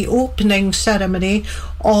with the opening ceremony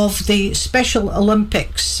of the Special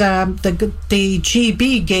Olympics, the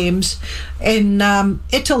GB Games in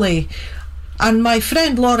Italy. And my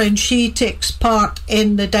friend Lauren, she takes part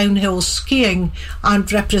in the downhill skiing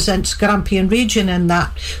and represents Grampian region in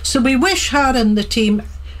that. So we wish her and the team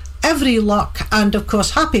every luck, and of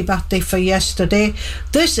course happy birthday for yesterday.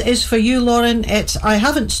 This is for you, Lauren. It's I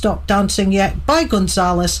Haven't Stopped Dancing Yet by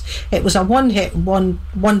Gonzales. It was a one-hit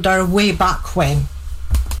wonder way back when.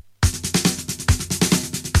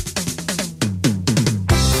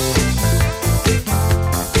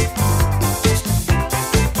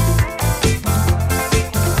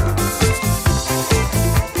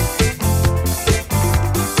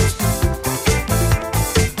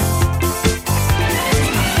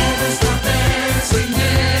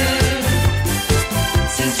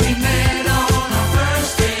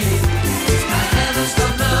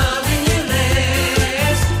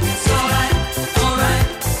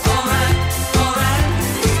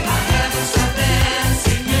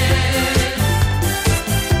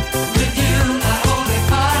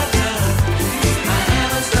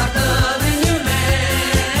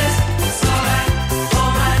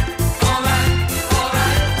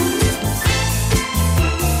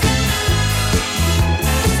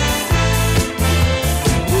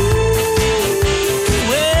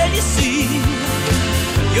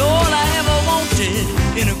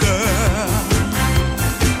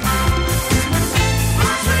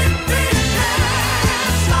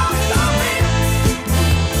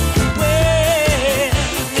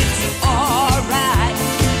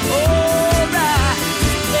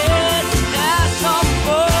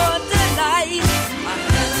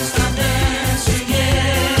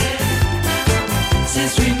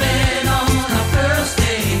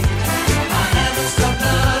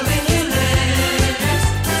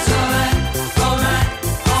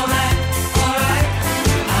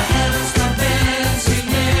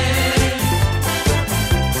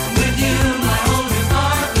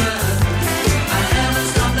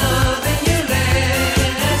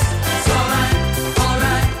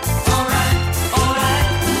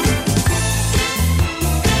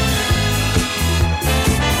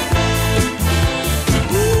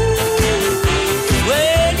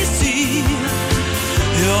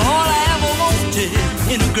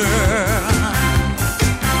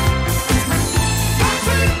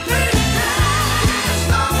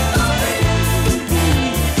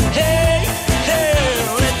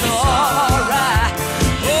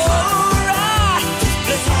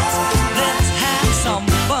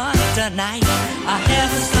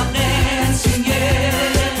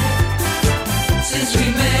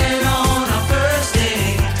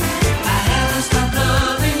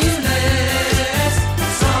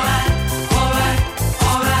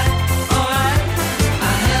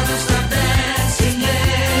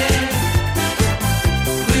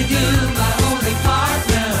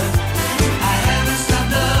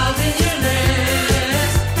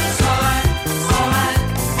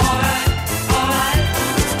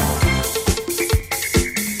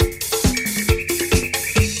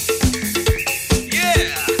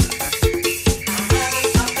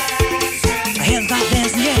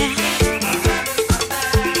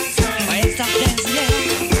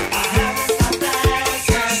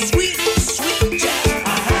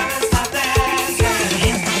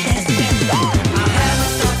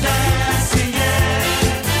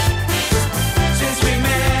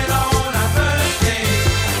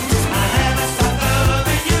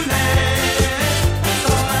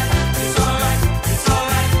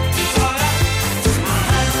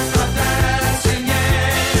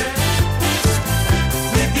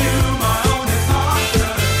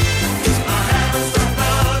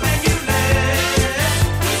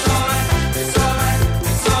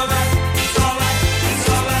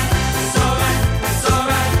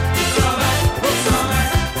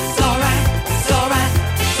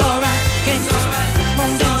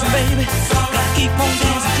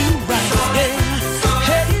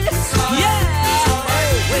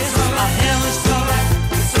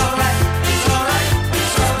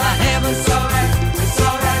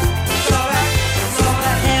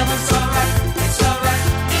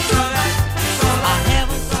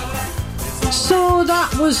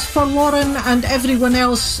 For Lauren and everyone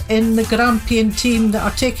else in the Grampian team that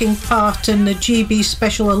are taking part in the GB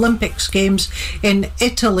Special Olympics Games in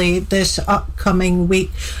Italy this upcoming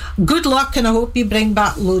week. Good luck, and I hope you bring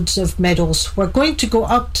back loads of medals. We're going to go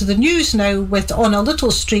up to the news now with On a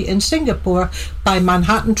Little Street in Singapore by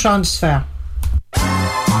Manhattan Transfer.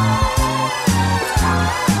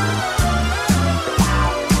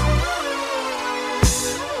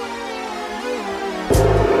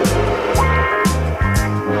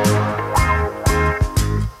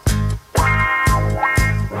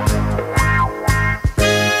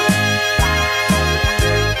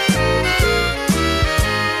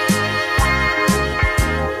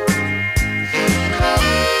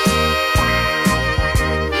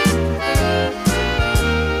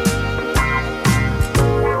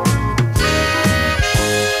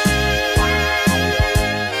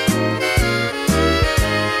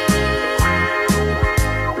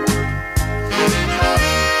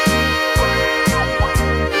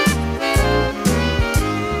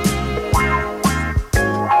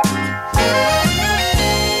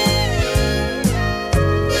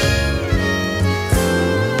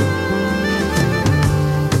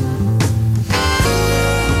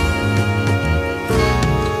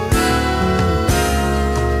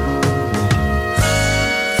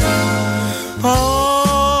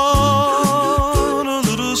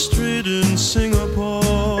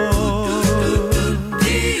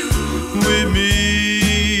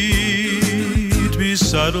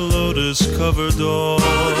 at a lotus-covered door.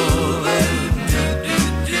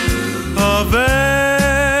 A veil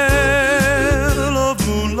of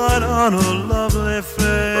moonlight on her lovely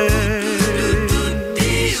face.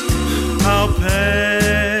 How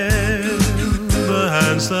pale the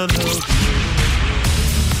hands that held.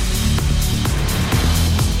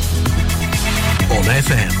 On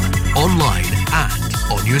FM, online and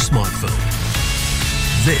on your smartphone.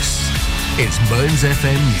 This is Mearns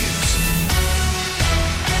FM News.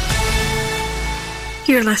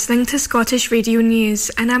 You're listening to Scottish Radio News,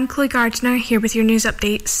 and I'm Chloe Gardner here with your news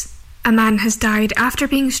updates. A man has died after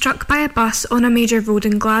being struck by a bus on a major road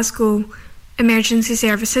in Glasgow. Emergency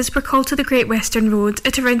services were called to the Great Western Road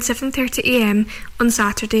at around 7:30am on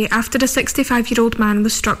Saturday after a 65-year-old man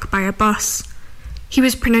was struck by a bus. He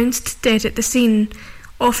was pronounced dead at the scene.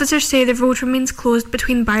 Officers say the road remains closed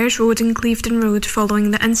between Byres Road and Clevedon Road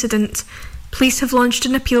following the incident. Police have launched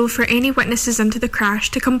an appeal for any witnesses into the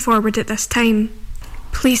crash to come forward at this time.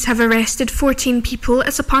 Police have arrested 14 people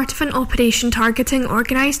as a part of an operation targeting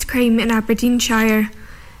organised crime in Aberdeenshire.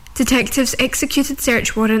 Detectives executed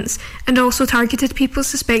search warrants and also targeted people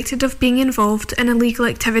suspected of being involved in illegal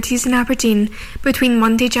activities in Aberdeen between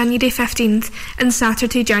Monday, January 15th and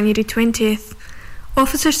Saturday, January 20th.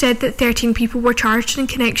 Officers said that 13 people were charged in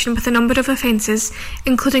connection with a number of offences,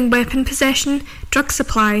 including weapon possession, drug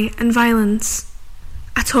supply and violence.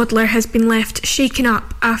 A toddler has been left shaken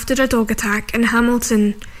up after a dog attack in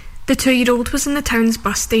Hamilton. The 2-year-old was in the town's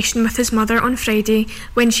bus station with his mother on Friday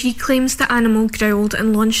when she claims the animal growled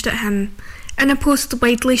and lunged at him. In a post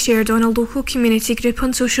widely shared on a local community group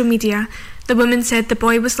on social media, the woman said the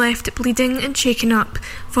boy was left bleeding and shaken up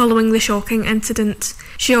following the shocking incident.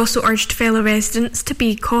 She also urged fellow residents to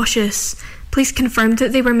be cautious. Police confirmed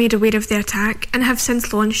that they were made aware of the attack and have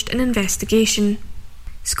since launched an investigation.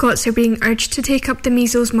 Scots are being urged to take up the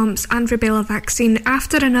measles, mumps and rubella vaccine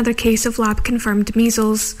after another case of lab-confirmed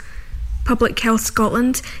measles. Public Health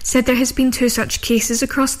Scotland said there has been 2 such cases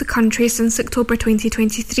across the country since October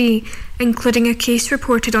 2023, including a case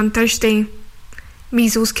reported on Thursday.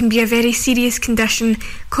 Measles can be a very serious condition,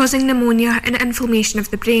 causing pneumonia and inflammation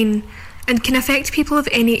of the brain, and can affect people of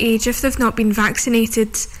any age if they've not been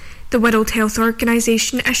vaccinated. The World Health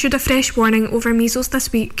Organisation issued a fresh warning over measles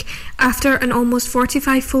this week after an almost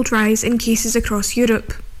 45-fold rise in cases across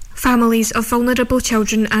Europe. Families of vulnerable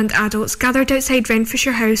children and adults gathered outside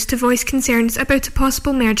Renfrewshire House to voice concerns about a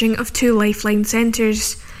possible merging of 2 Lifeline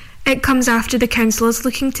centres. It comes after the council is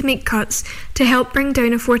looking to make cuts to help bring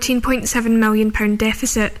down a £14.7 million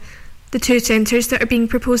deficit. The 2 centres that are being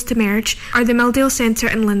proposed to merge are the Milldale Centre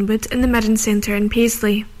in Linwood and the Mirren Centre in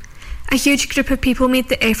Paisley. A huge group of people made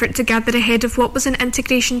the effort to gather ahead of what was an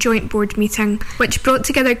integration joint board meeting, which brought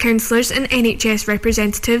together councillors and NHS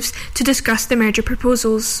representatives to discuss the merger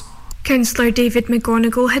proposals. Councillor David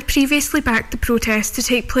McGonigal had previously backed the protest to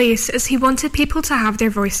take place as he wanted people to have their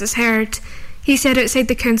voices heard. He said outside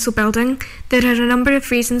the council building, "There are a number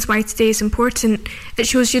of reasons why today is important. It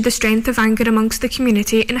shows you the strength of anger amongst the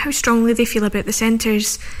community and how strongly they feel about the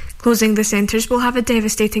centres. Closing the centres will have a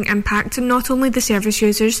devastating impact on not only the service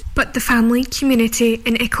users, but the family, community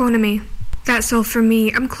and economy." That's all from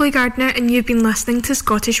me. I'm Chloe Gardner and you've been listening to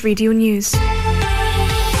Scottish Radio News.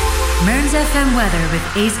 Mearns FM weather with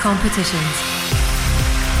Ace Competitions.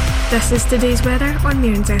 This is today's weather on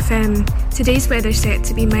Mearns FM. Today's weather set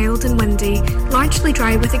to be mild and windy, largely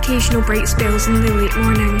dry with occasional bright spells in the late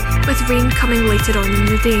morning, with rain coming later on in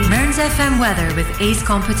the day. Mearns FM weather with Ace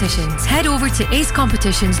Competitions. Head over to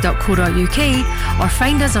acecompetitions.co.uk or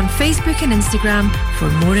find us on Facebook and Instagram for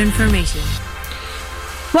more information.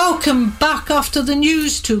 Welcome back after the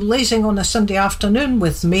news to Lazing on a Sunday afternoon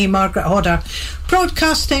with me, Margaret Hodder,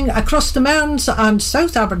 broadcasting across the Mearns and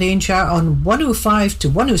South Aberdeenshire on 105 to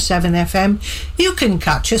 107 FM. You can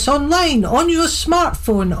catch us online on your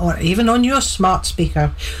smartphone or even on your smart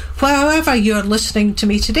speaker. Wherever you're listening to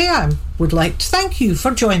me today, I would like to thank you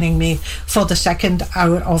for joining me for the second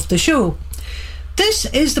hour of the show. This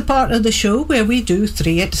is the part of the show where we do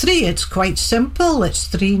 3 at 3. It's quite simple. It's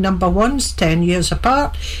 3 number ones, 10 years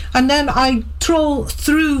apart, and then I troll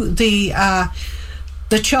through the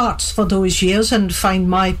charts for those years and find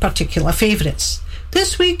my particular favourites.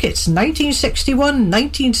 This week it's 1961,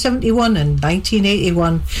 1971 and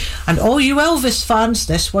 1981. And all you Elvis fans,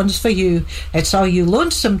 this one's for you. It's Are You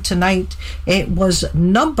Lonesome Tonight? It was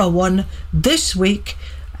number 1 this week.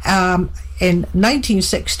 In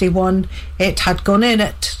 1961, it had gone in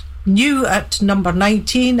at number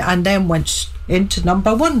 19 and then went into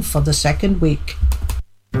number 1 for the second week.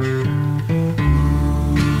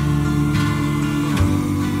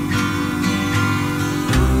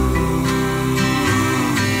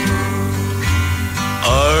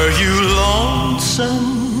 Are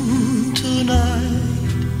lonesome tonight?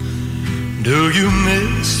 Do you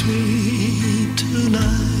miss me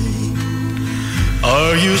tonight?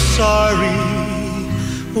 Are you sorry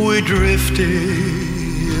we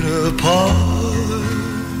drifted apart?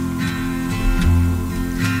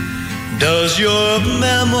 Does your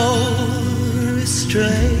memory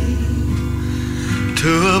stray to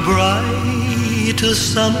a bright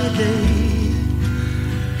summer day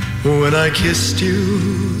when I kissed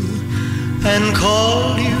you and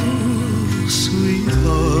called you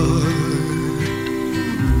sweetheart?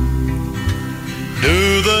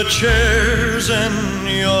 Do the chairs in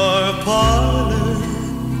your parlor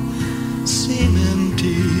seem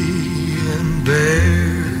empty and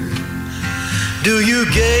bare? Do you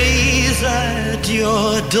gaze at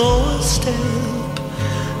your doorstep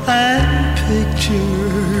and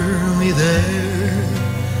picture me there?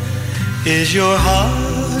 Is your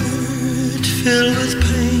heart filled with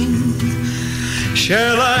pain?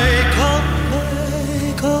 Shall I come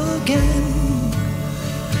back again?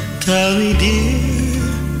 Tell me, dear,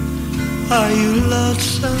 are you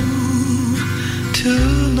lonesome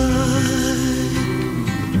tonight?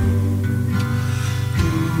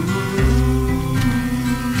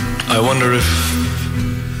 I wonder if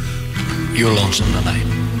you're lonesome tonight.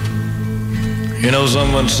 You know,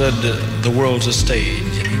 someone said the world's a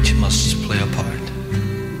stage and each must play a part.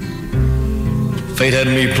 Fate had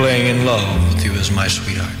me playing in love with you as my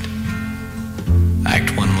sweetheart.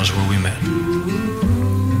 Act 1 was where we met.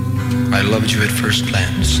 I loved you at first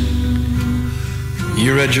glance.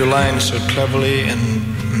 You read your lines so cleverly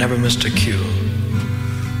and never missed a cue.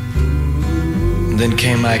 Then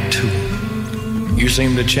came Act 2. You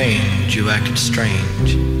seemed to change, you acted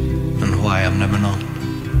strange, and why I've never known.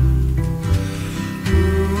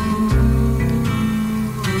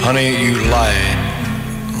 Honey, you lied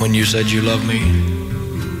when you said you loved me,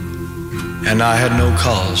 and I had no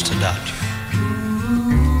cause to doubt you.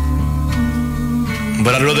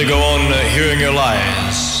 But I'd rather go on hearing your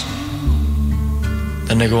lies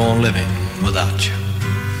than to go on living without you.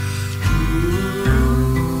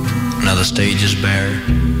 Now the stage is bare,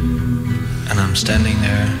 and I'm standing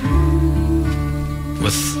there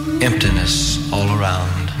with emptiness all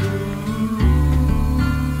around.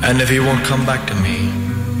 And if he won't come back to me,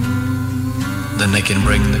 then they can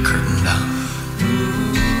bring the curtain down.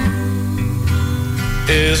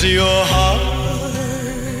 Is your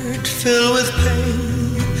heart filled with pain?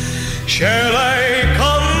 Shall I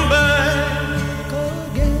come back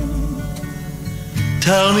again?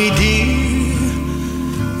 Tell me, dear,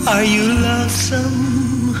 are you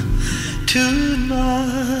lonesome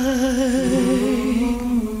tonight?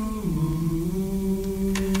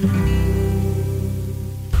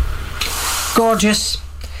 Gorgeous.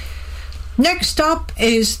 Next up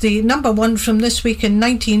is the number one from this week in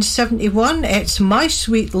 1971. It's My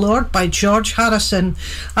Sweet Lord by George Harrison,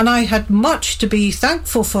 and I had much to be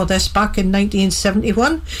thankful for this back in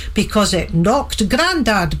 1971 because it knocked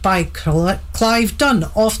Grandad by Clive Dunn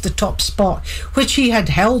off the top spot, which he had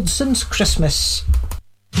held since Christmas.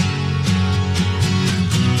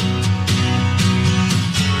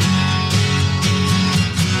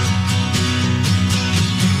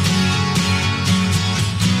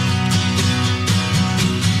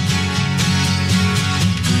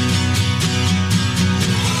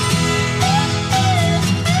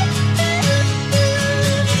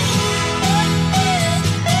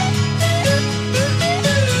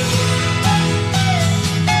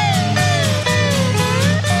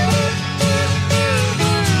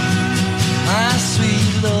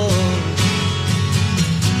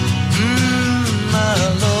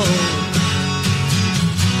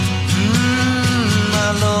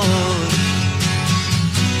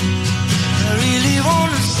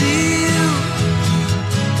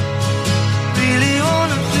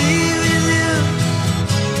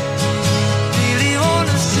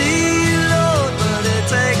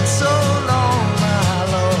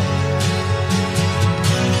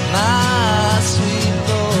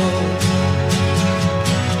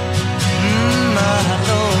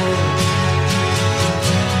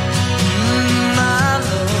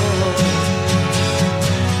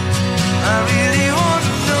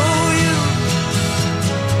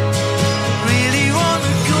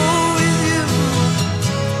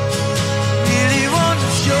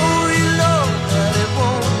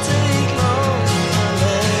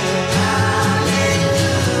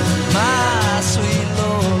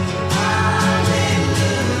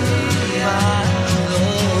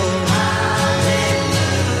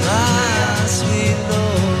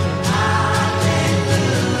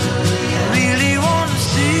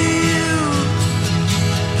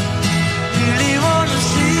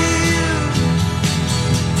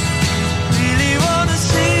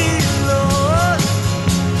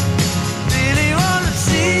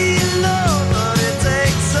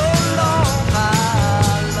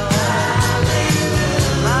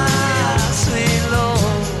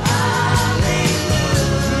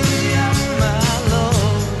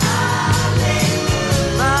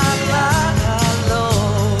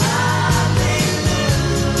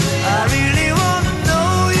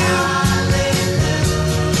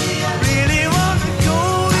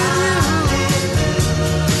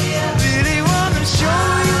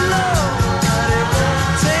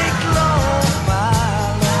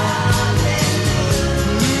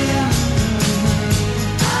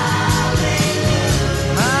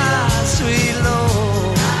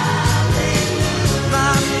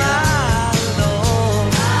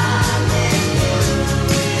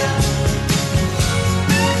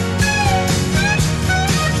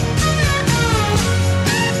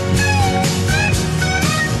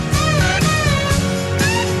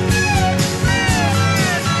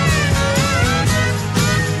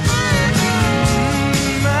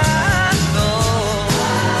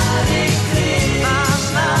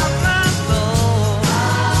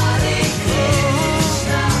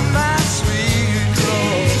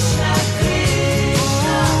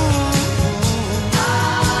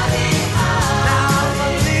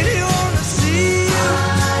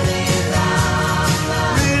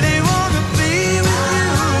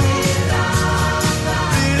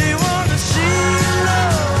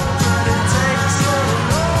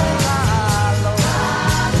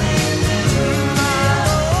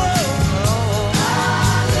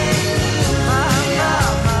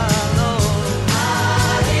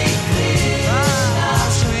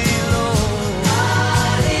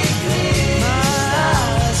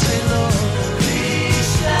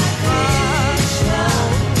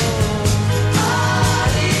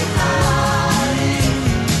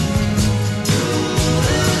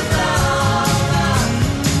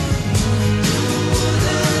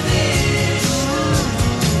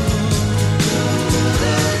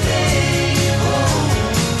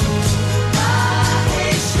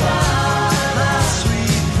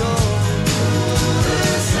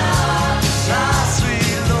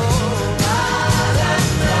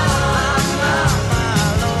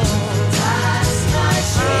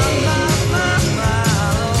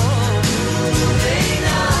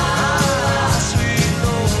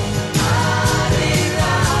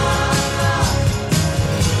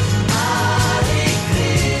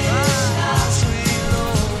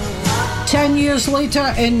 10 years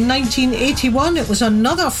later, in 1981, it was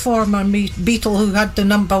another former Beatle who had the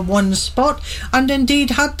number 1 spot, and indeed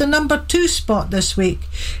had the number 2 spot this week.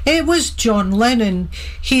 It was John Lennon.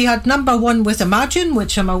 He had number 1 with Imagine,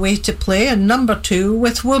 which I'm away to play, and number 2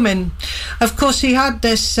 with Woman. Of course, he had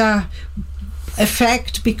this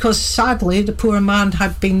effect because sadly the poor man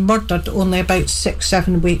had been murdered only about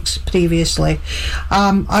 6-7 weeks previously.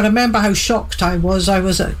 I remember how shocked I was. I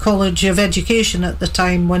was at College of Education at the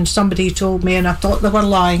time when somebody told me, and I thought they were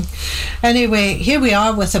lying. Anyway, here we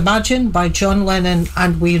are with Imagine by John Lennon,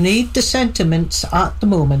 and we need the sentiments at the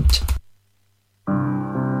moment.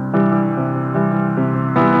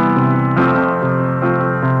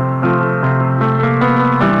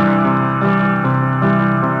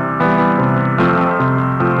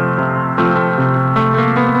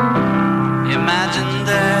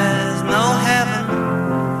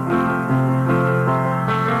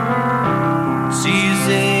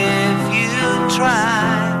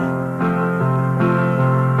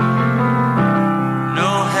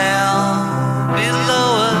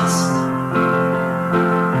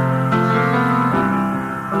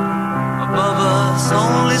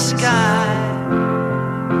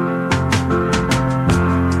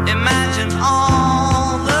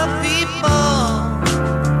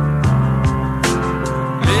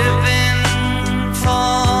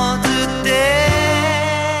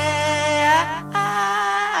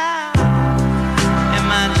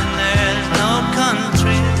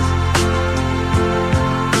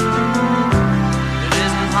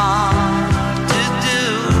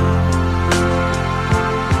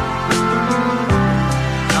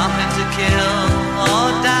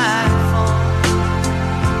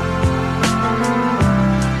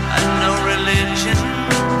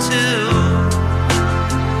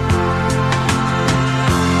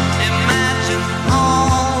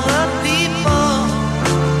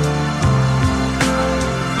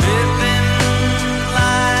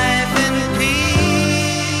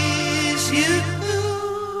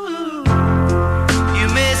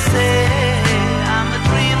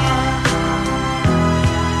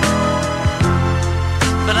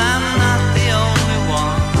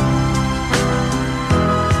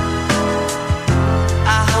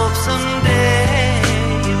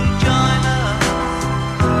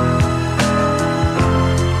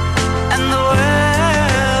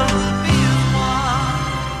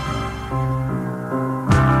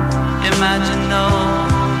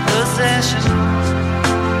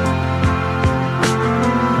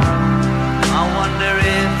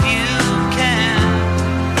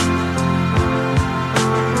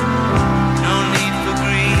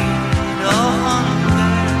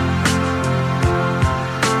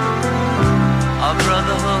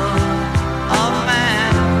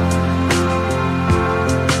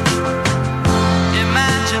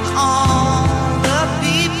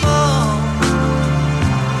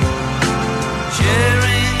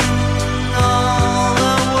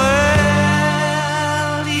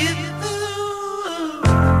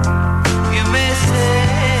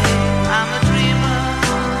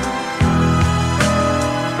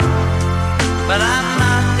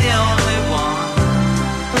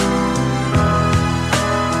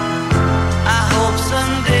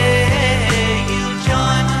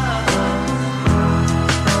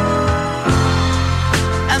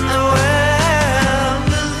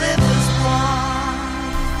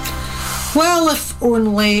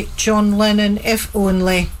 Only John Lennon, if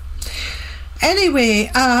only.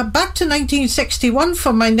 Anyway, back to 1961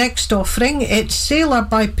 for my next offering. It's Sailor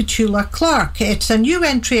by Petula Clark. It's a new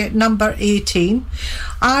entry at number 18,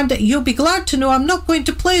 and you'll be glad to know I'm not going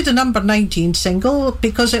to play the number 19 single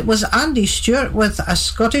because it was Andy Stewart with A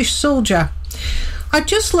Scottish Soldier. I'd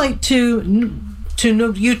just like to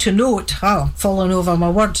note, I'm falling over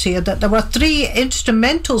my words here, that there were 3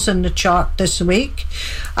 instrumentals in the chart this week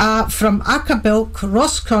from Acabilk,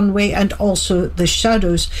 Ross Conway and also The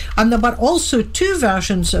Shadows, and there were also 2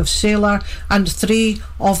 versions of Sailor and 3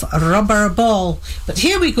 of Rubber Ball. But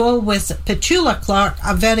here we go with Petula Clark,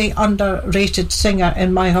 a very underrated singer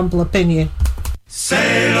in my humble opinion.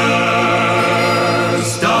 Sailor,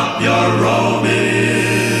 stop your roaming.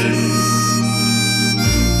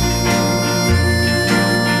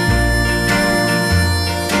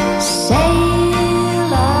 Sailor,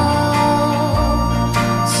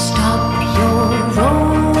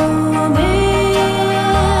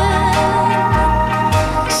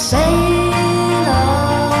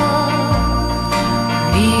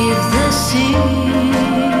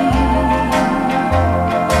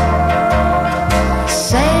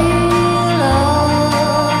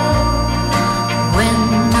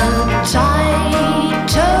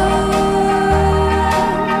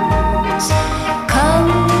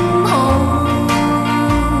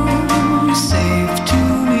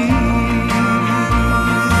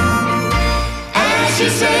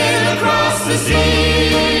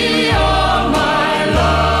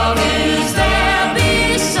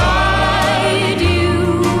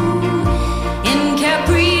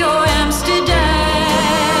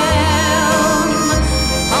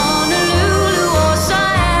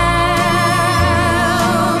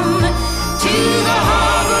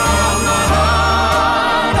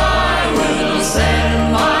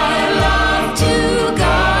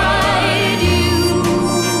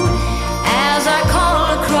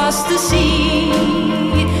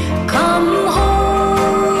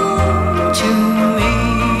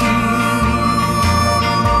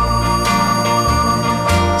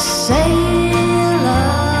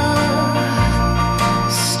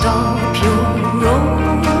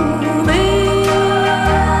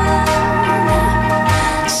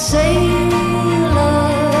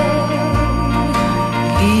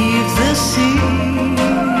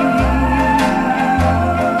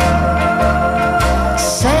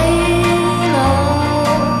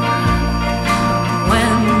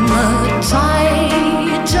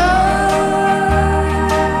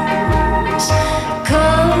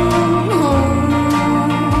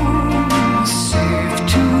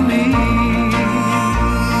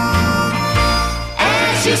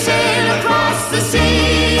 you sail across the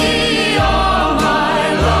sea. All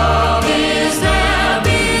my love is there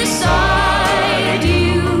beside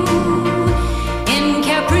you, in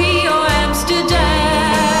Capri or Amsterdam,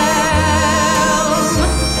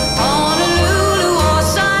 Honolulu or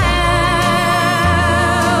Siam.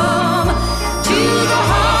 To the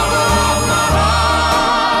harbor of my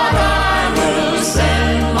heart I will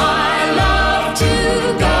send my love to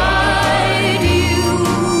guide you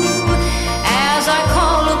as I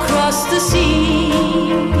call across the sea.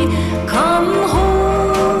 Come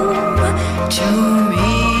home to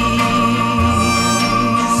me.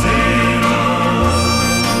 Sail on.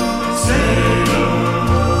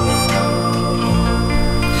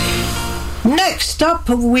 Next up,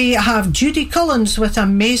 we have Judy Collins with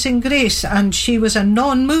Amazing Grace, and she was a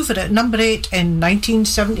non-mover at number 8 in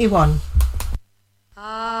 1971.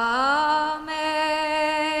 Amazing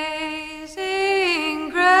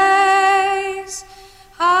grace,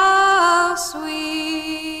 how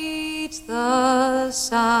sweet the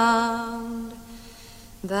sound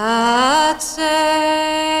that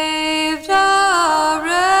saved a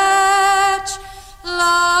wretch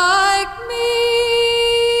like me.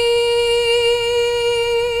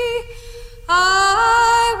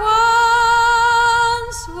 I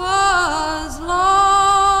once was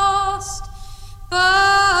lost,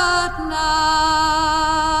 but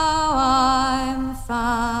now I'm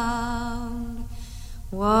found.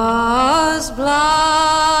 Was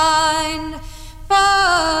blind,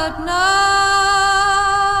 but now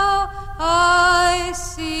I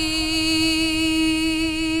see.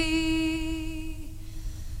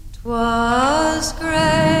 'Twas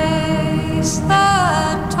grace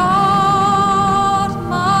that taught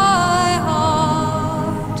my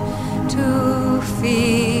heart to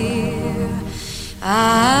fear,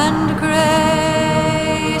 and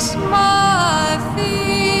grace my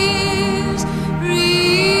fears relieved.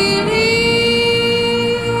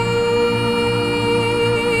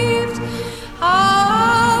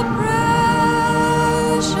 How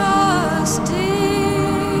precious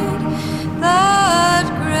did that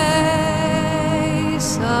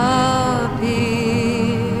grace appear,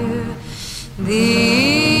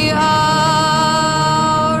 the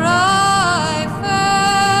hour I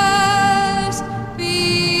first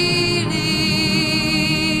believed.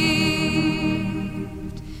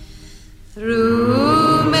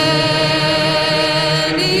 Through many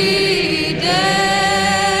dangers,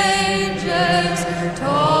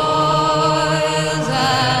 toils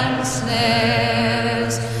and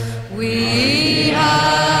snares, we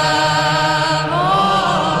have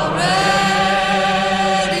already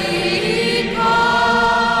come.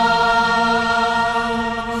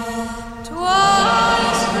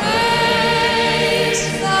 'Twas grace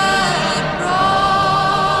that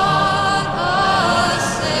brought us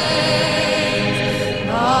safe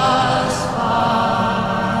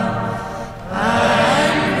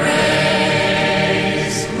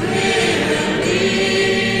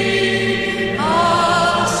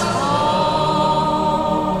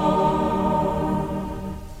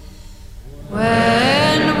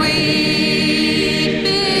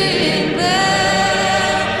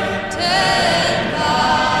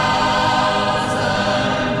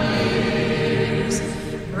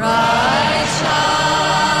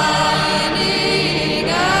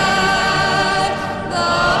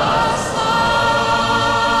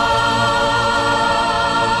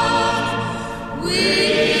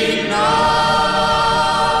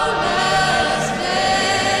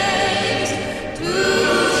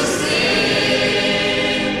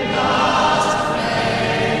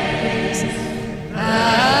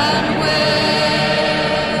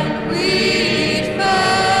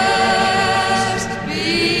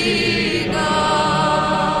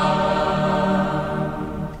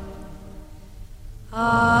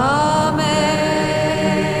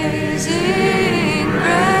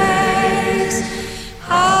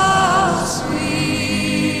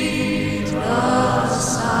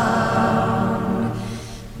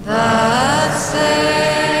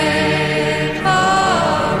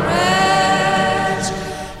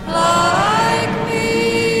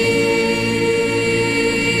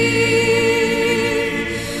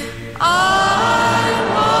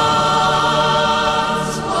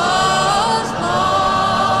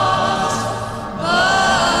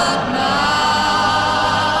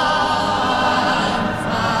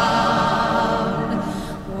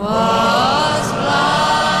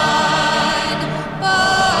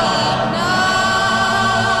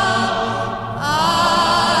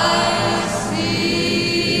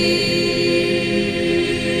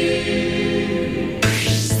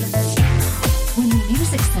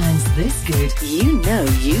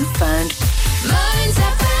Mearns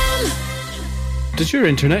FM. Does your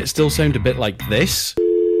internet still sound a bit like this?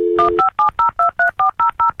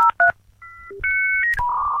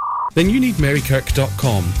 Then you need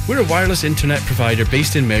Marykirk.com. We're a wireless internet provider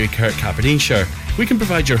based in Marykirk, Aberdeenshire. We can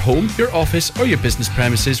provide your home, your office or your business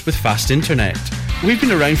premises with fast internet. We've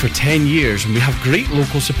been around for 10 years and we have great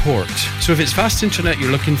local support. So if it's fast internet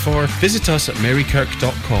you're looking for, visit us at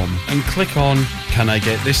Marykirk.com and click on Can I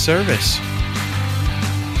Get This Service?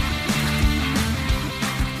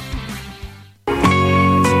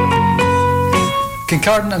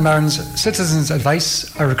 Kincardine and Mearns Citizens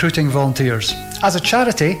Advice are recruiting volunteers. As a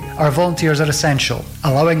charity, our volunteers are essential,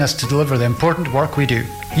 allowing us to deliver the important work we do.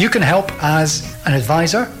 You can help as an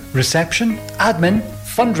advisor, reception, admin,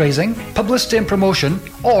 fundraising, publicity and promotion,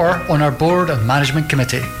 or on our board and management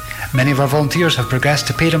committee. Many of our volunteers have progressed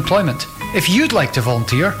to paid employment. If you'd like to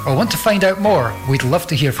volunteer or want to find out more, we'd love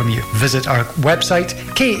to hear from you. Visit our website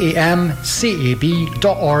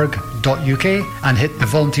kamcab.org.uk and hit the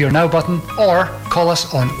Volunteer Now button or call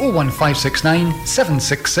us on 01569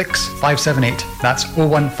 766 578. That's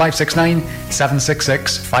 01569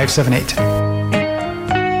 766 578.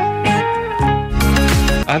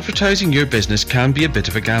 Advertising your business can be a bit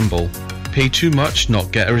of a gamble. Pay too much, not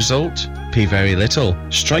get a result. Pay very little,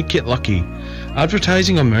 strike get lucky.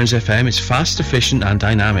 Advertising on Mearns FM is fast, efficient and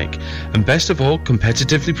dynamic, and best of all,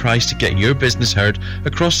 competitively priced to get your business heard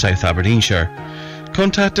across South Aberdeenshire.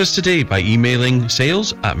 Contact us today by emailing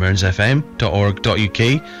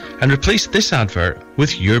sales@mearnsfm.org.uk and replace this advert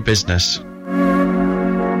with your business.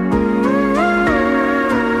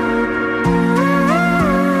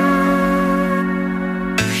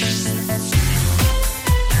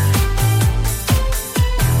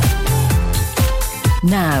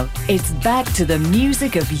 Now, it's back to the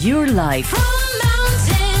music of your life. From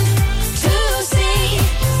mountain to sea,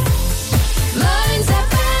 Mearns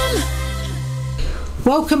FM.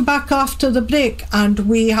 Welcome back after the break, and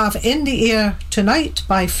we have In the Air Tonight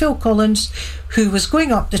by Phil Collins, who was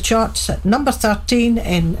going up the charts at number 13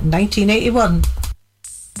 in 1981.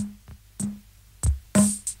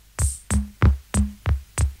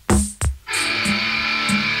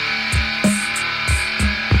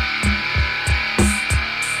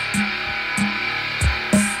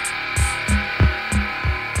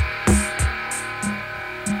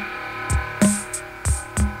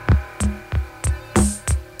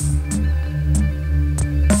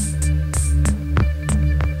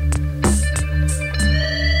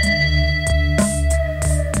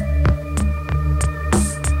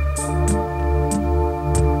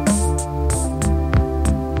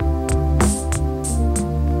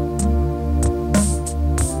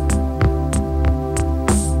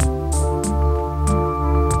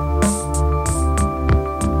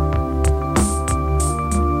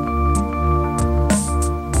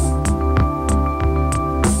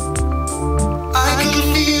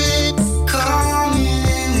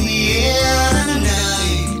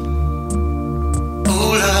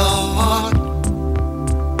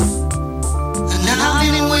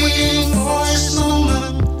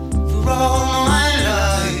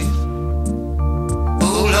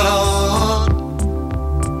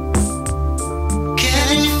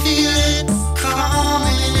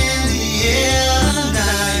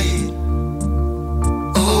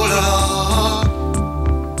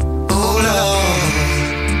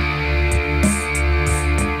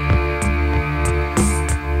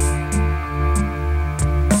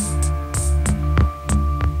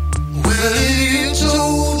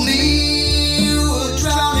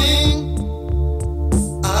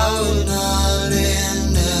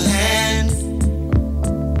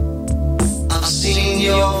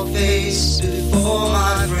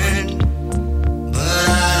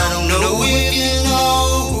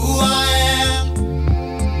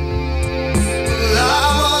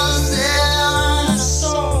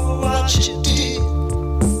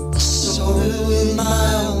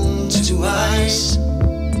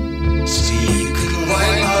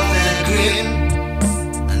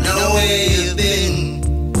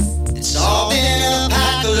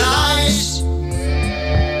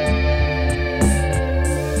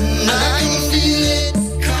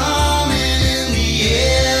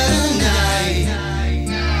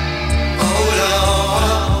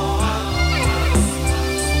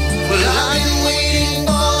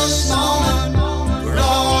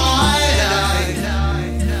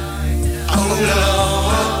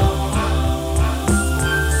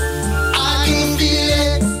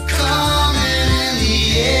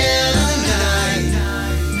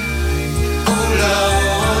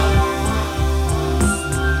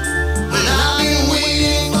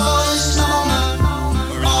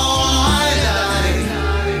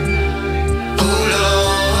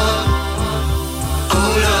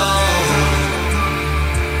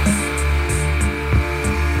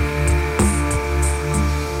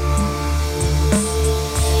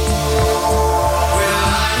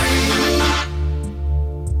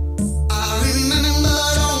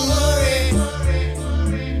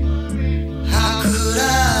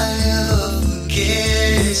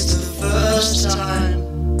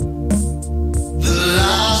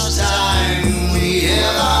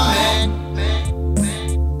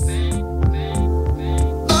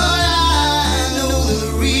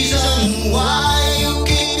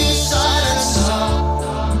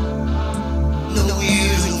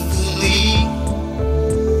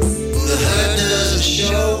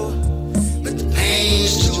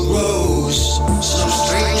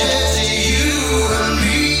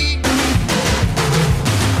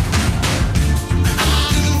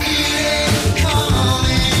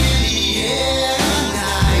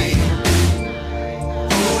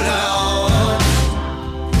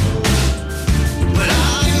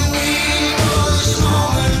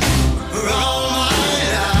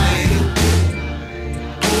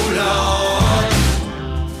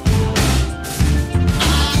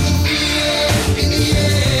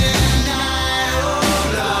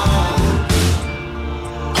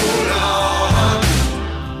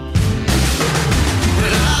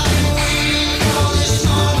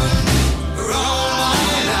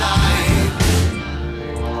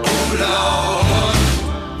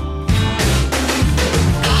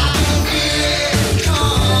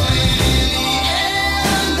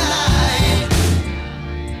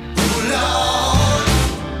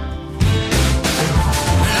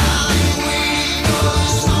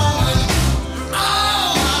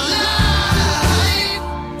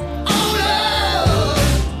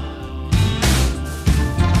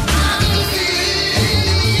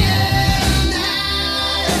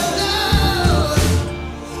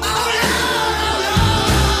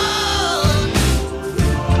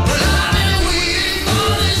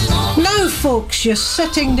 folks, you're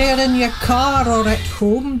sitting there in your car or at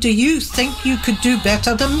home. Do you think you could do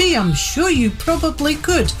better than me? I'm sure you probably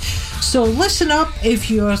could. So listen up if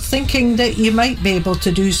you're thinking that you might be able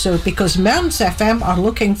to do so, because Mearns FM are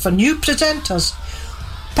looking for new presenters.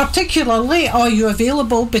 Particularly, are you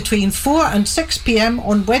available between 4 and 6 p.m.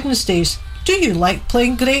 on Wednesdays? Do you like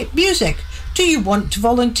playing great music? Do you want to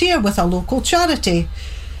volunteer with a local charity?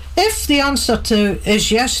 If the answer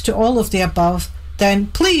is yes to all of the above, then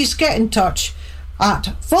please get in touch at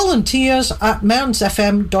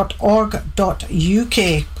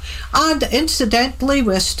volunteers@mearnsfm.org.uk. And incidentally,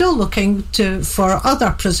 we're still looking for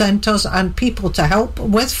other presenters and people to help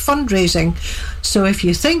with fundraising. So if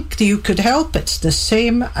you think you could help, it's the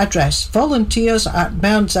same address,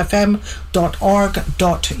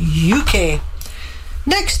 volunteers@mearnsfm.org.uk.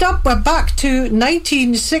 Next up, we're back to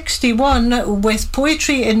 1961 with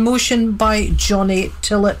Poetry in Motion by Johnny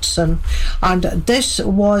Tillotson. And this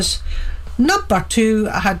was number 2,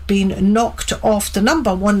 had been knocked off the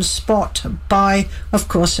number 1 spot by, of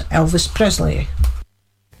course, Elvis Presley.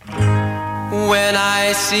 When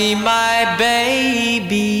I see my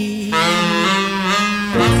baby,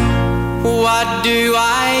 what do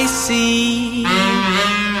I see?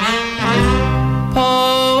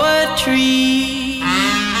 Poetry,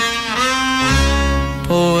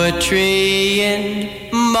 poetry in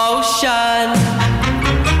motion.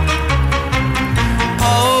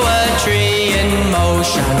 Poetry in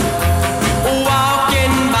motion,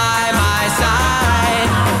 walking by my side.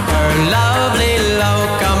 Her lovely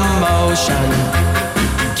locomotion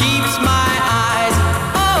keeps my eyes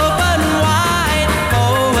open wide.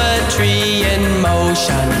 Poetry in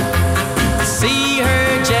motion, see her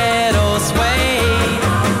gentle sway,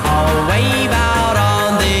 all wave out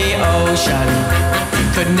on the ocean,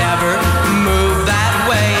 could never move that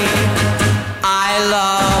way. I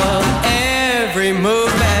love every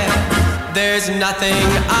movement, there's nothing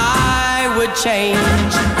I would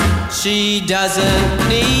change. She doesn't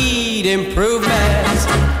need improvements,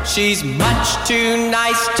 she's much too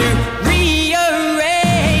nice to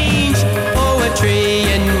rearrange. Poetry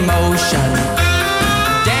in motion,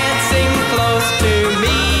 dancing close to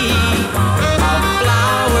me, a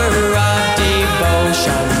flower of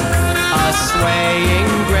devotion, a swaying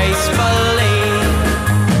gracefully.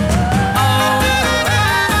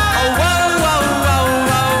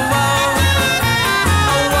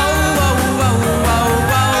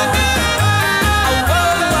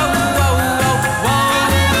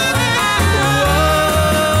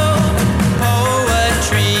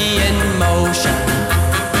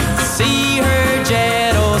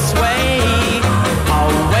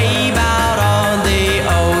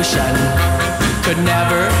 Could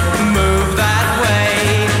never move that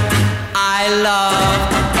way. I love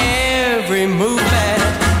every movement,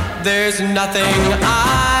 there's nothing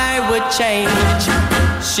I would change.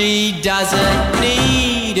 She doesn't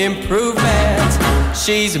need improvements,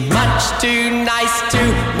 she's much too nice to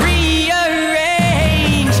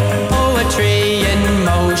rearrange. Poetry in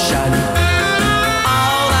motion,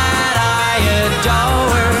 all that I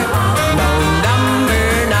adore. No number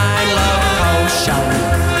 9 love potion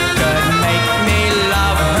could make me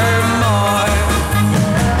love her more.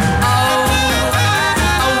 Oh,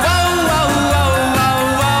 oh, whoa, whoa, whoa, whoa,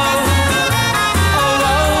 whoa. Oh,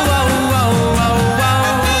 whoa, whoa, whoa, whoa, whoa.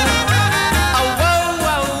 Oh, whoa,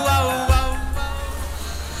 whoa, whoa, whoa.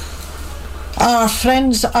 Our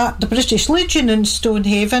friends at the British Legion in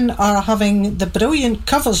Stonehaven are having the brilliant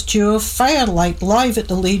covers duo Firelight live at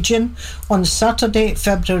the Legion on Saturday,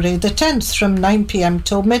 February the 10th from 9 p.m.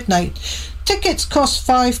 till midnight. Tickets cost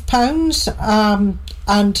 £5,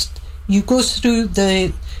 and you go through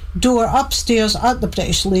the door upstairs at the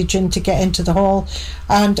British Legion to get into the hall,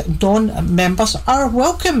 and non-members are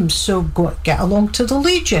welcome, so go get along to the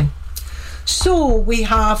Legion. So we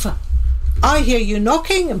have I Hear You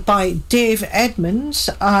Knocking by Dave Edmonds,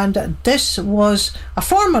 and this was a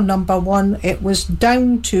former number 1. It was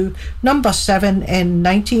down to number 7 in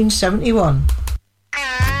 1971.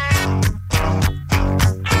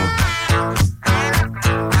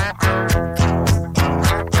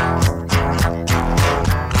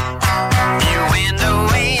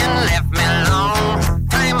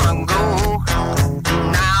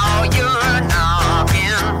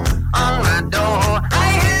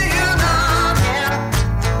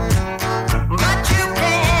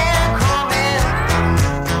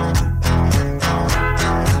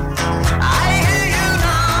 I hear you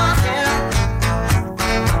knocking.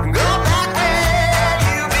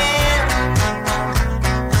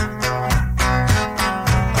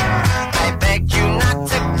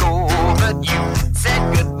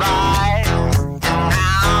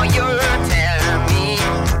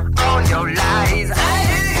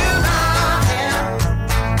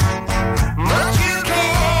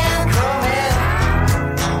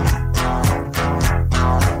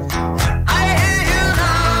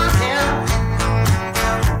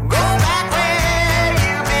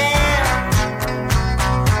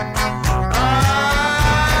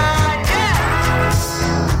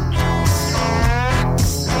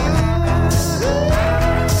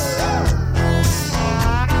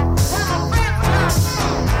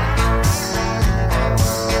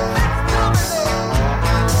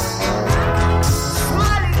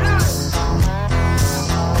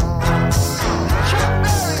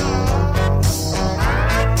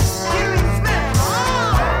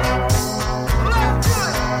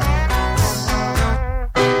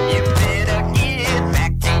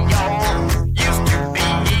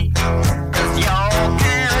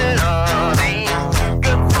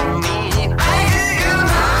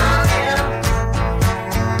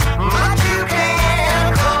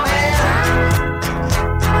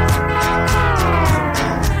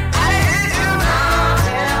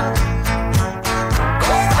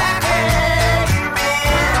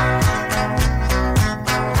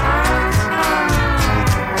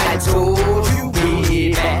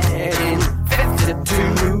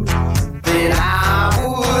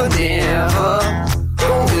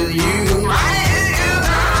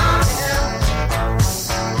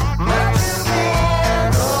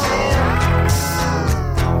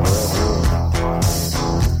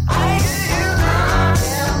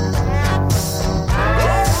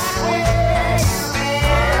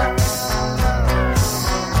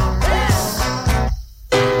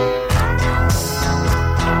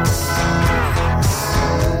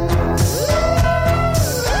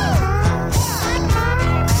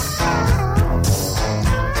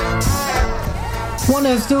 One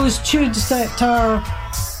of those tunes that are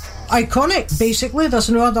iconic, basically. There's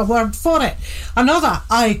no other word for it. Another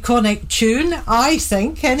iconic tune, I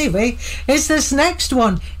think, anyway, is this next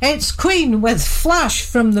one. It's Queen with Flash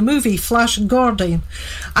from the movie Flash Gordon.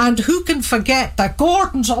 And who can forget that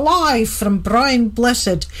Gordon's alive from Brian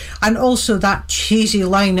Blessed, and also that cheesy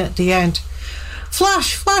line at the end.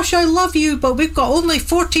 Flash, Flash, I love you, but we've got only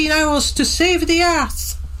 14 hours to save the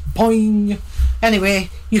Earth. Boing. Anyway,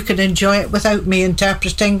 you can enjoy it without me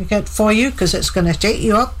interpreting it for you, because it's going to take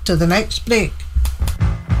you up to the next break.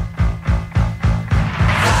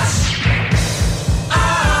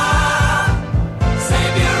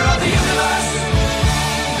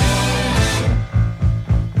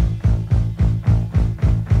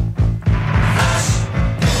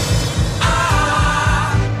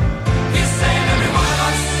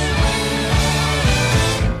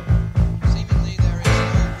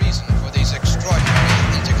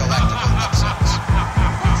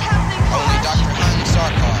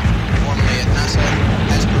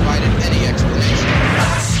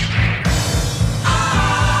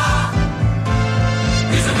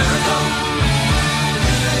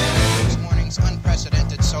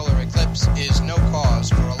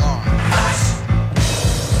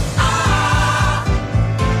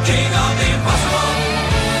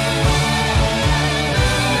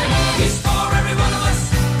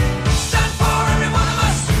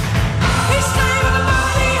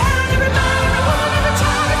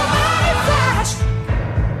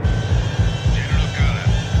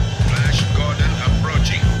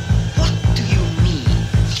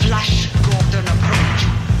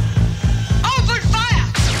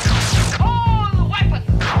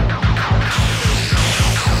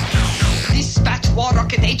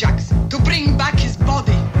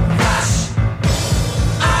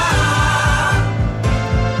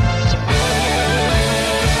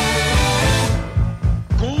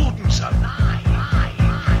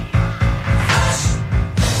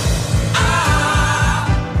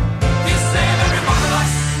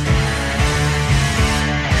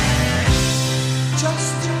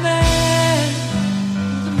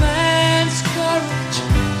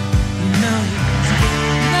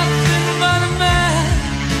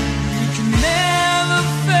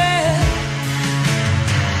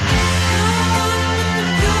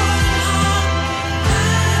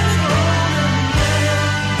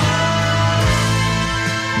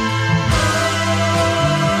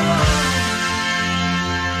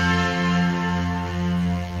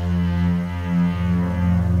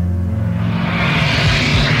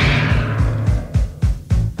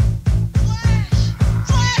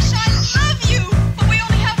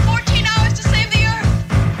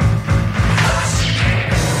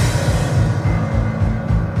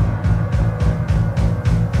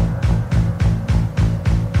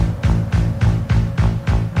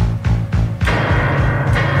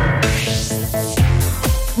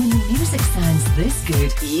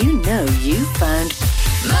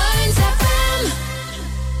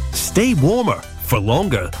 Stay warmer for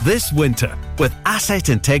longer this winter with Asset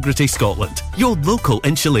Integrity Scotland, your local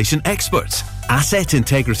insulation experts. Asset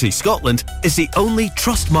Integrity Scotland is the only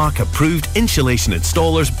Trustmark approved insulation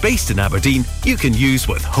installers based in Aberdeen you can use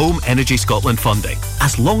with Home Energy Scotland funding.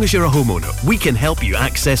 As long as you're a homeowner, we can help you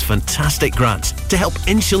access fantastic grants to help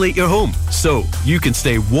insulate your home so you can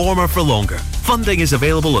stay warmer for longer. Funding is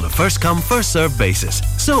available on a first-come, first-served basis.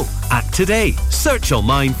 So, act today. Search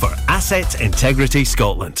online for Asset Integrity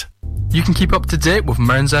Scotland. You can keep up to date with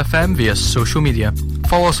Mearns FM via social media.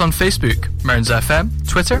 Follow us on Facebook, Mearns FM,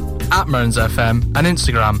 Twitter, @Mearns FM, and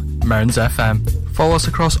Instagram, Mearns FM. Follow us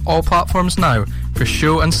across all platforms now for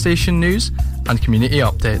show and station news and community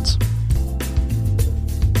updates.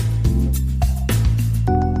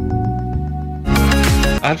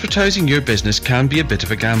 Advertising your business can be a bit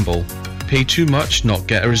of a gamble. Pay too much, not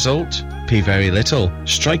get a result. Pay very little,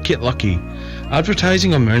 strike it lucky.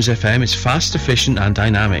 Advertising on Mearns FM is fast, efficient and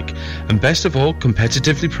dynamic, and best of all,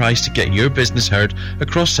 competitively priced to get your business heard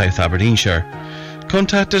across South Aberdeenshire.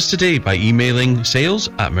 Contact us today by emailing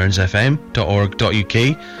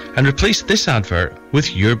sales@mearnsfm.org.uk and replace this advert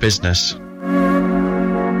with your business.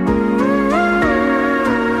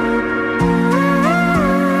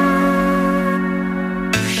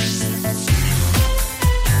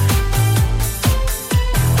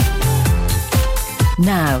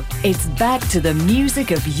 Now, it's back to the music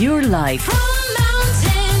of your life. From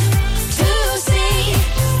mountain to sea,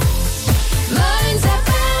 Mearns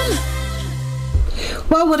FM.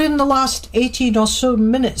 Well, we're in the last 18 or so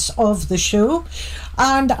minutes of the show,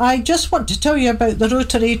 And I just want to tell you about the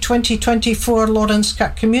Rotary 2024 Lawrence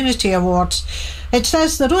Kirk Community Awards. It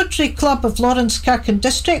says the Rotary Club of Lawrence Kirk and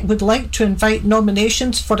District would like to invite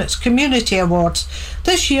nominations for its Community Awards.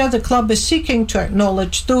 This year the club is seeking to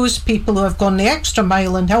acknowledge those people who have gone the extra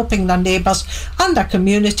mile in helping their neighbours and their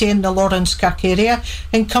community in the Lawrence Kirk area,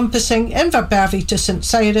 encompassing Inverbervie to St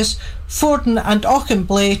Cyrus, Forden and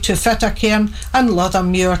Auchenblay to Fettercairn and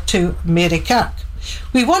Lothermuir to Marykirk.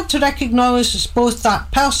 We want to recognise both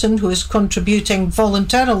that person who is contributing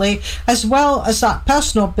voluntarily as well as that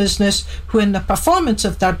person or business who in the performance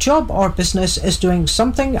of their job or business is doing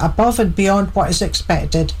something above and beyond what is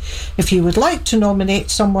expected. If you would like to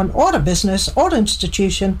nominate someone or a business or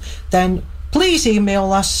institution, then please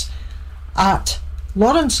email us at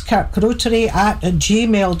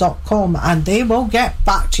lawrencekirkrotary@gmail.com and they will get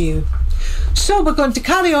back to you. So we're going to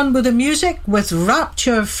carry on with the music with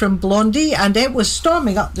Rapture from Blondie, and it was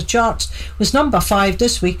storming up the charts. It was number 5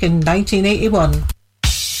 this week in 1981.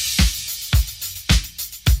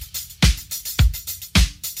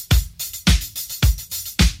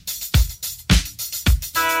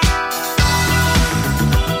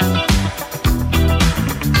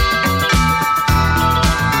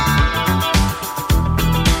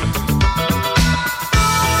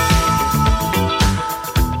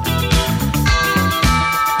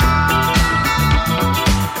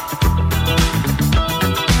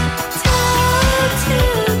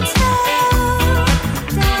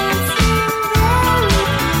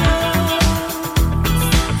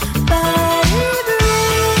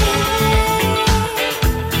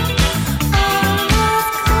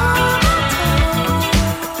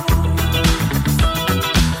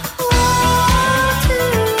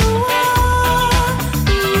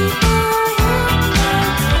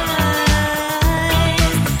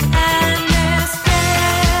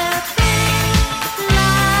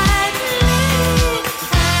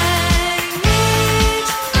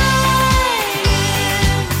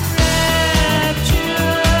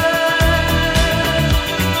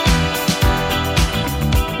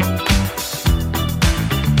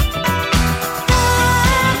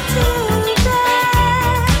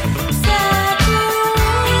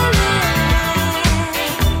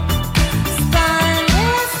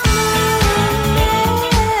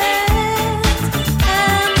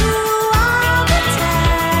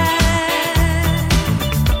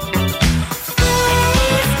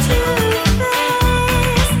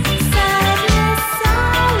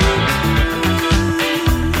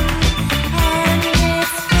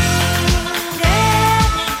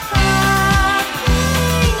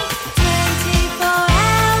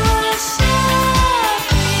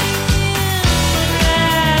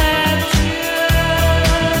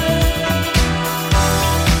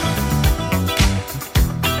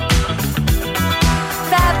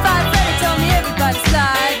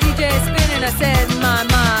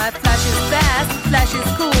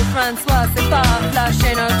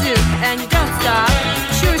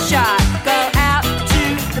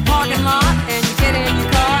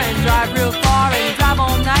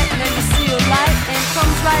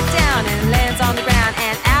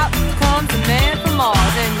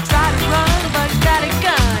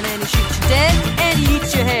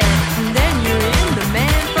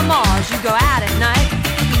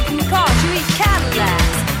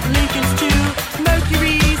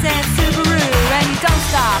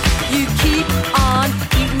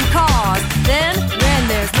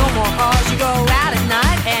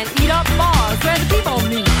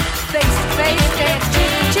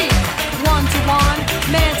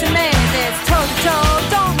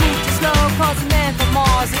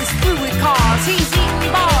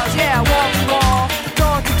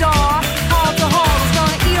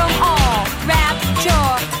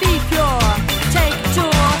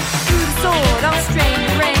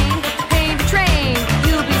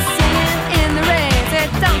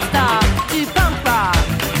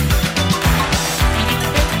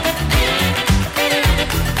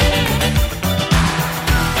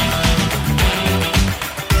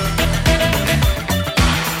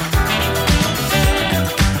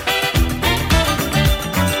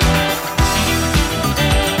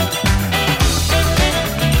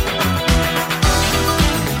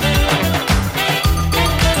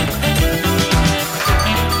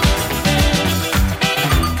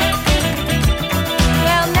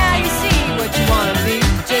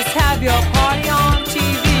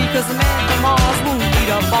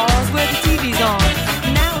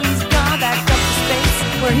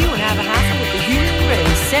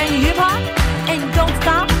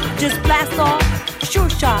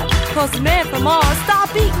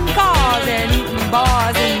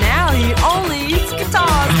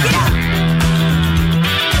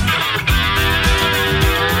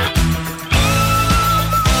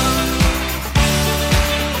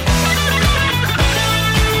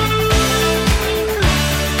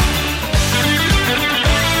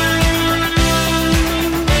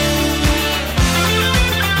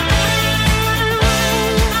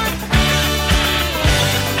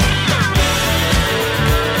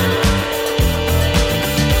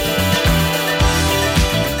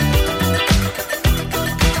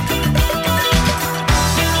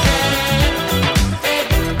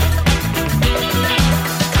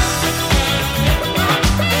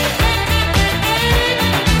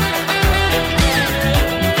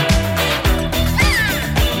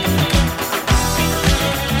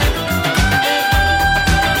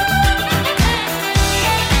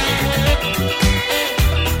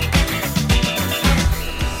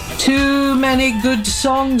 Too many good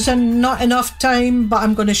songs and not enough time, but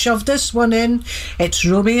I'm going to shove this one in. It's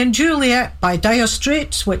Romeo and Juliet by Dire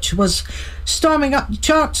Straits, which was storming up the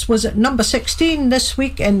charts, was at number 16 this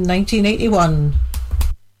week in 1981.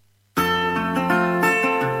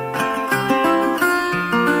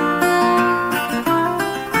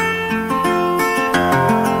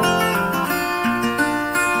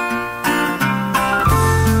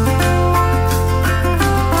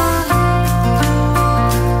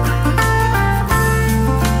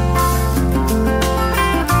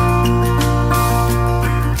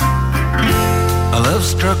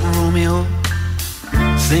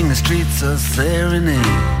 Sing the streets a serenade,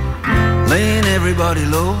 laying everybody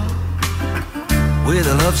low with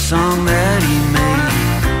a love song that he made.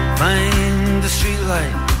 Find the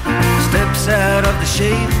streetlight, steps out of the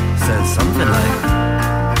shade, says something like,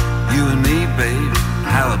 you and me, babe,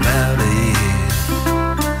 how about it?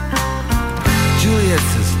 Juliet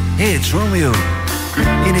says, hey, it's Romeo,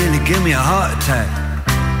 you nearly give me a heart attack.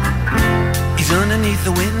 He's underneath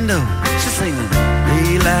the window, she's singing,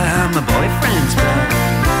 Leila, my boyfriend's back.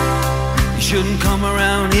 You shouldn't come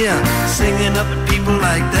around here singing up at people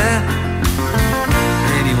like that.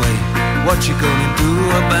 Anyway, what you gonna do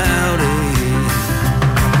about it?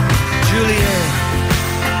 Juliet,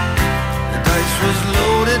 the dice was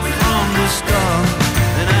loaded from the start,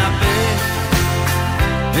 and I bet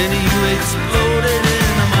then you exploded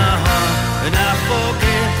into my heart, and I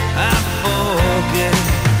forget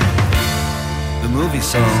the movie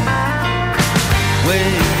song. When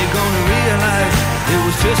you gonna realize it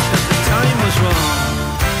was just that the time was wrong,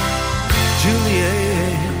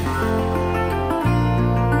 Juliet?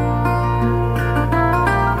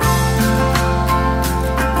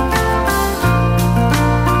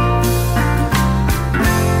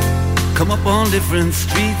 Come up on different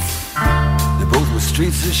streets, they both were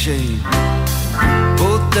streets of shame.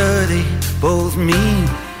 Both dirty, both mean,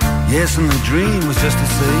 yes, and the dream was just the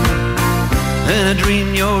same. And I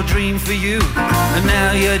dreamed your dream for you, and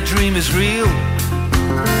now your dream is real.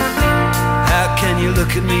 How can you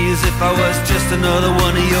look at me as if I was just another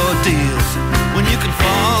one of your deals? When you can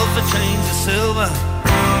fall for chains of silver,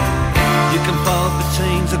 you can fall for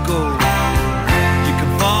chains of gold, you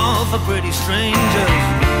can fall for pretty strangers,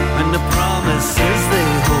 and the promises they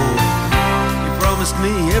hold. You promised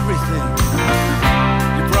me everything,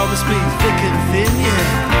 you promised me thick and thin,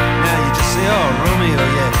 yeah. Now you just say, oh, Romeo,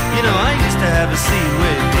 yeah. You know, I used to have a scene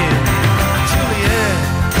with him. Juliet,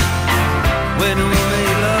 when we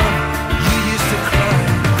made love, you used to cry.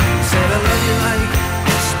 You said, I love you like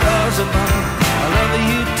the stars above. I love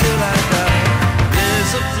you till I die.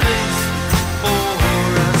 There's a place for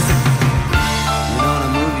us. You know,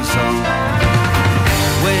 the movie song.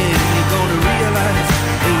 When you gonna realize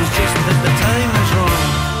it was just that the time was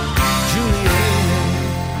wrong, Juliet?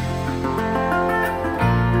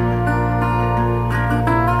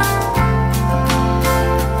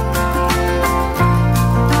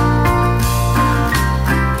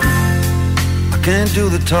 Can't do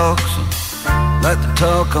the talks like the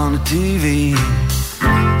talk on the TV,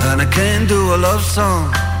 and I can't do a love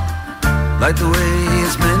song like the way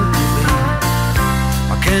it's meant to be.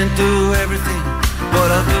 I can't do everything,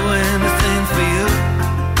 but I'll do anything for you.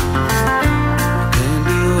 I can't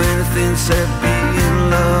do anything except be in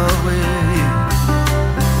love with you.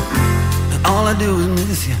 And all I do is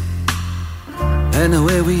miss you, and the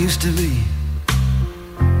way we used to be.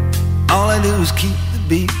 All I do is keep the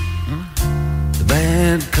beat,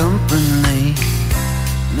 bad company,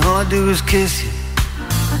 and all I do is kiss you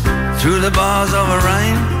through the bars of a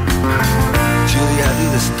rhyme. Julie, I do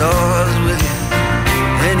the stars with you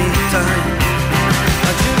anytime.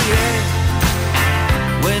 Juliet,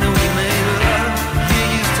 when we made love, you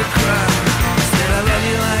used to cry. I said I love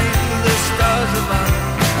you like the stars above.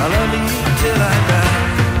 I love you till I die.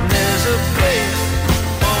 There's a place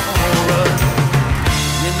for us,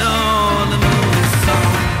 you know, the movie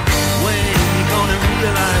song. When gonna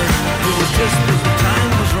realize it was just as the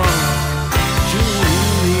time was wrong,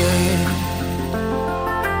 Juliet.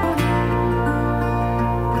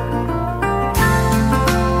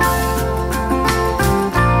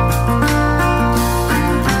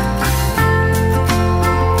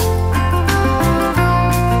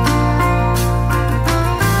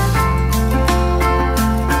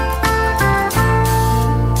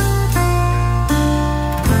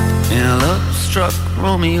 In a love-struck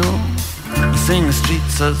Romeo, sing the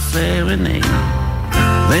streets a serenade,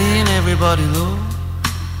 laying everybody low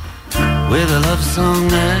with a love song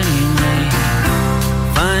that he made.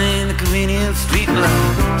 Find the convenient street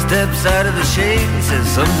light, steps out of the shade and says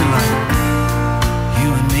something like,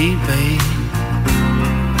 you and me, babe,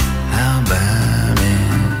 how about it?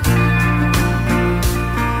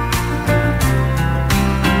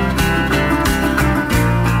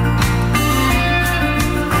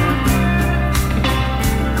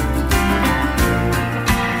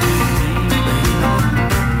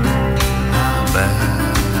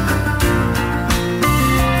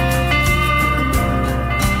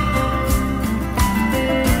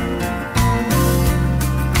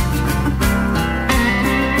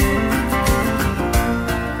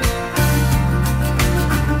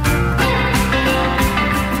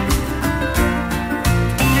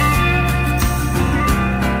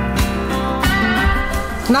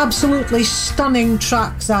 An absolutely stunning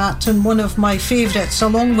track that, and one of my favourites,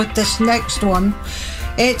 along with this next one.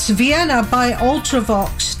 It's Vienna by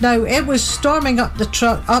Ultravox. Now, it was storming up the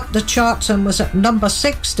charts and was at number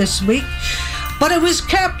 6 this week, but it was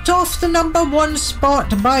kept off the number 1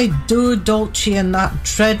 spot by Do Dolce and that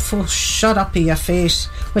dreadful Shut Up Your Face,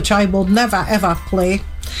 which I will never ever play.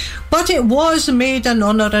 But it was made an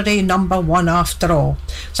honorary number 1 after all.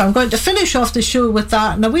 So I'm going to finish off the show with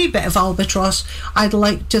that and a wee bit of Albatross. I'd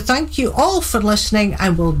like to thank you all for listening,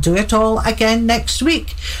 and we'll do it all again next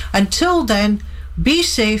week. Until then, be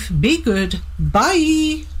safe, be good,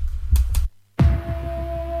 bye.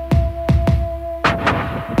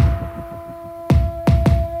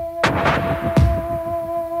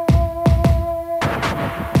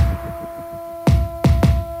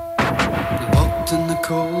 In the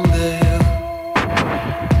cold air,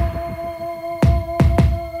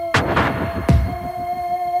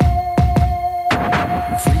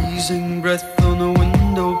 freezing breath on a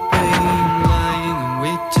window pane, lying and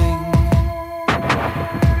waiting.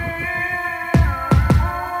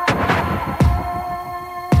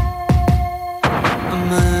 A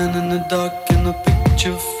man in the dark in a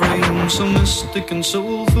picture frame, so mystic and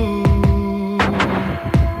soulful.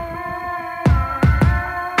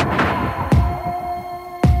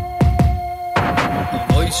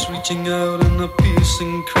 Reaching out in a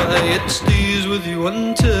piercing cry, it stays with you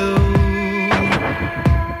until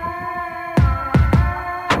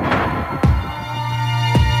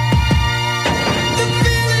the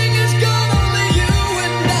feeling is gone, only you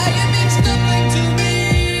and I, it means nothing to me.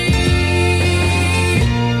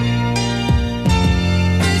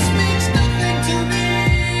 This means nothing to me.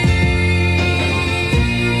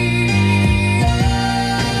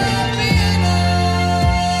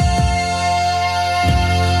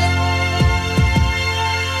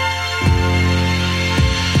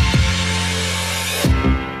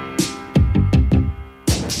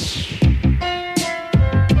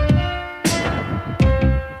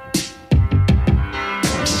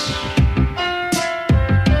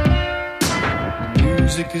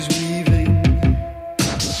 Music is weaving,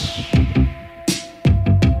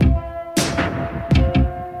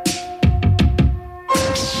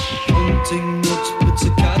 hunting notes,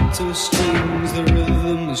 pizzicato strings, the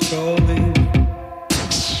rhythm is calling.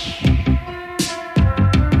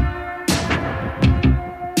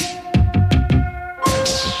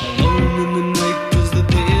 Alone in the night as the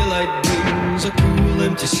daylight brings a cool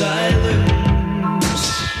empty silence.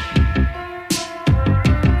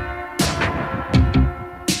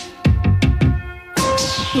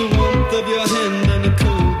 The warmth of your hand and a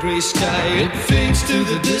cold grey sky, it fades to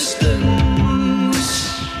the distance.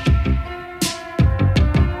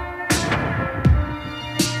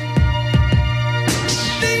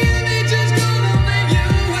 The image is gone, only you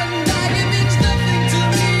and I, it means nothing to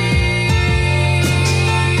me.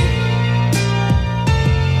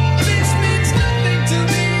 This means nothing to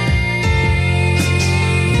me.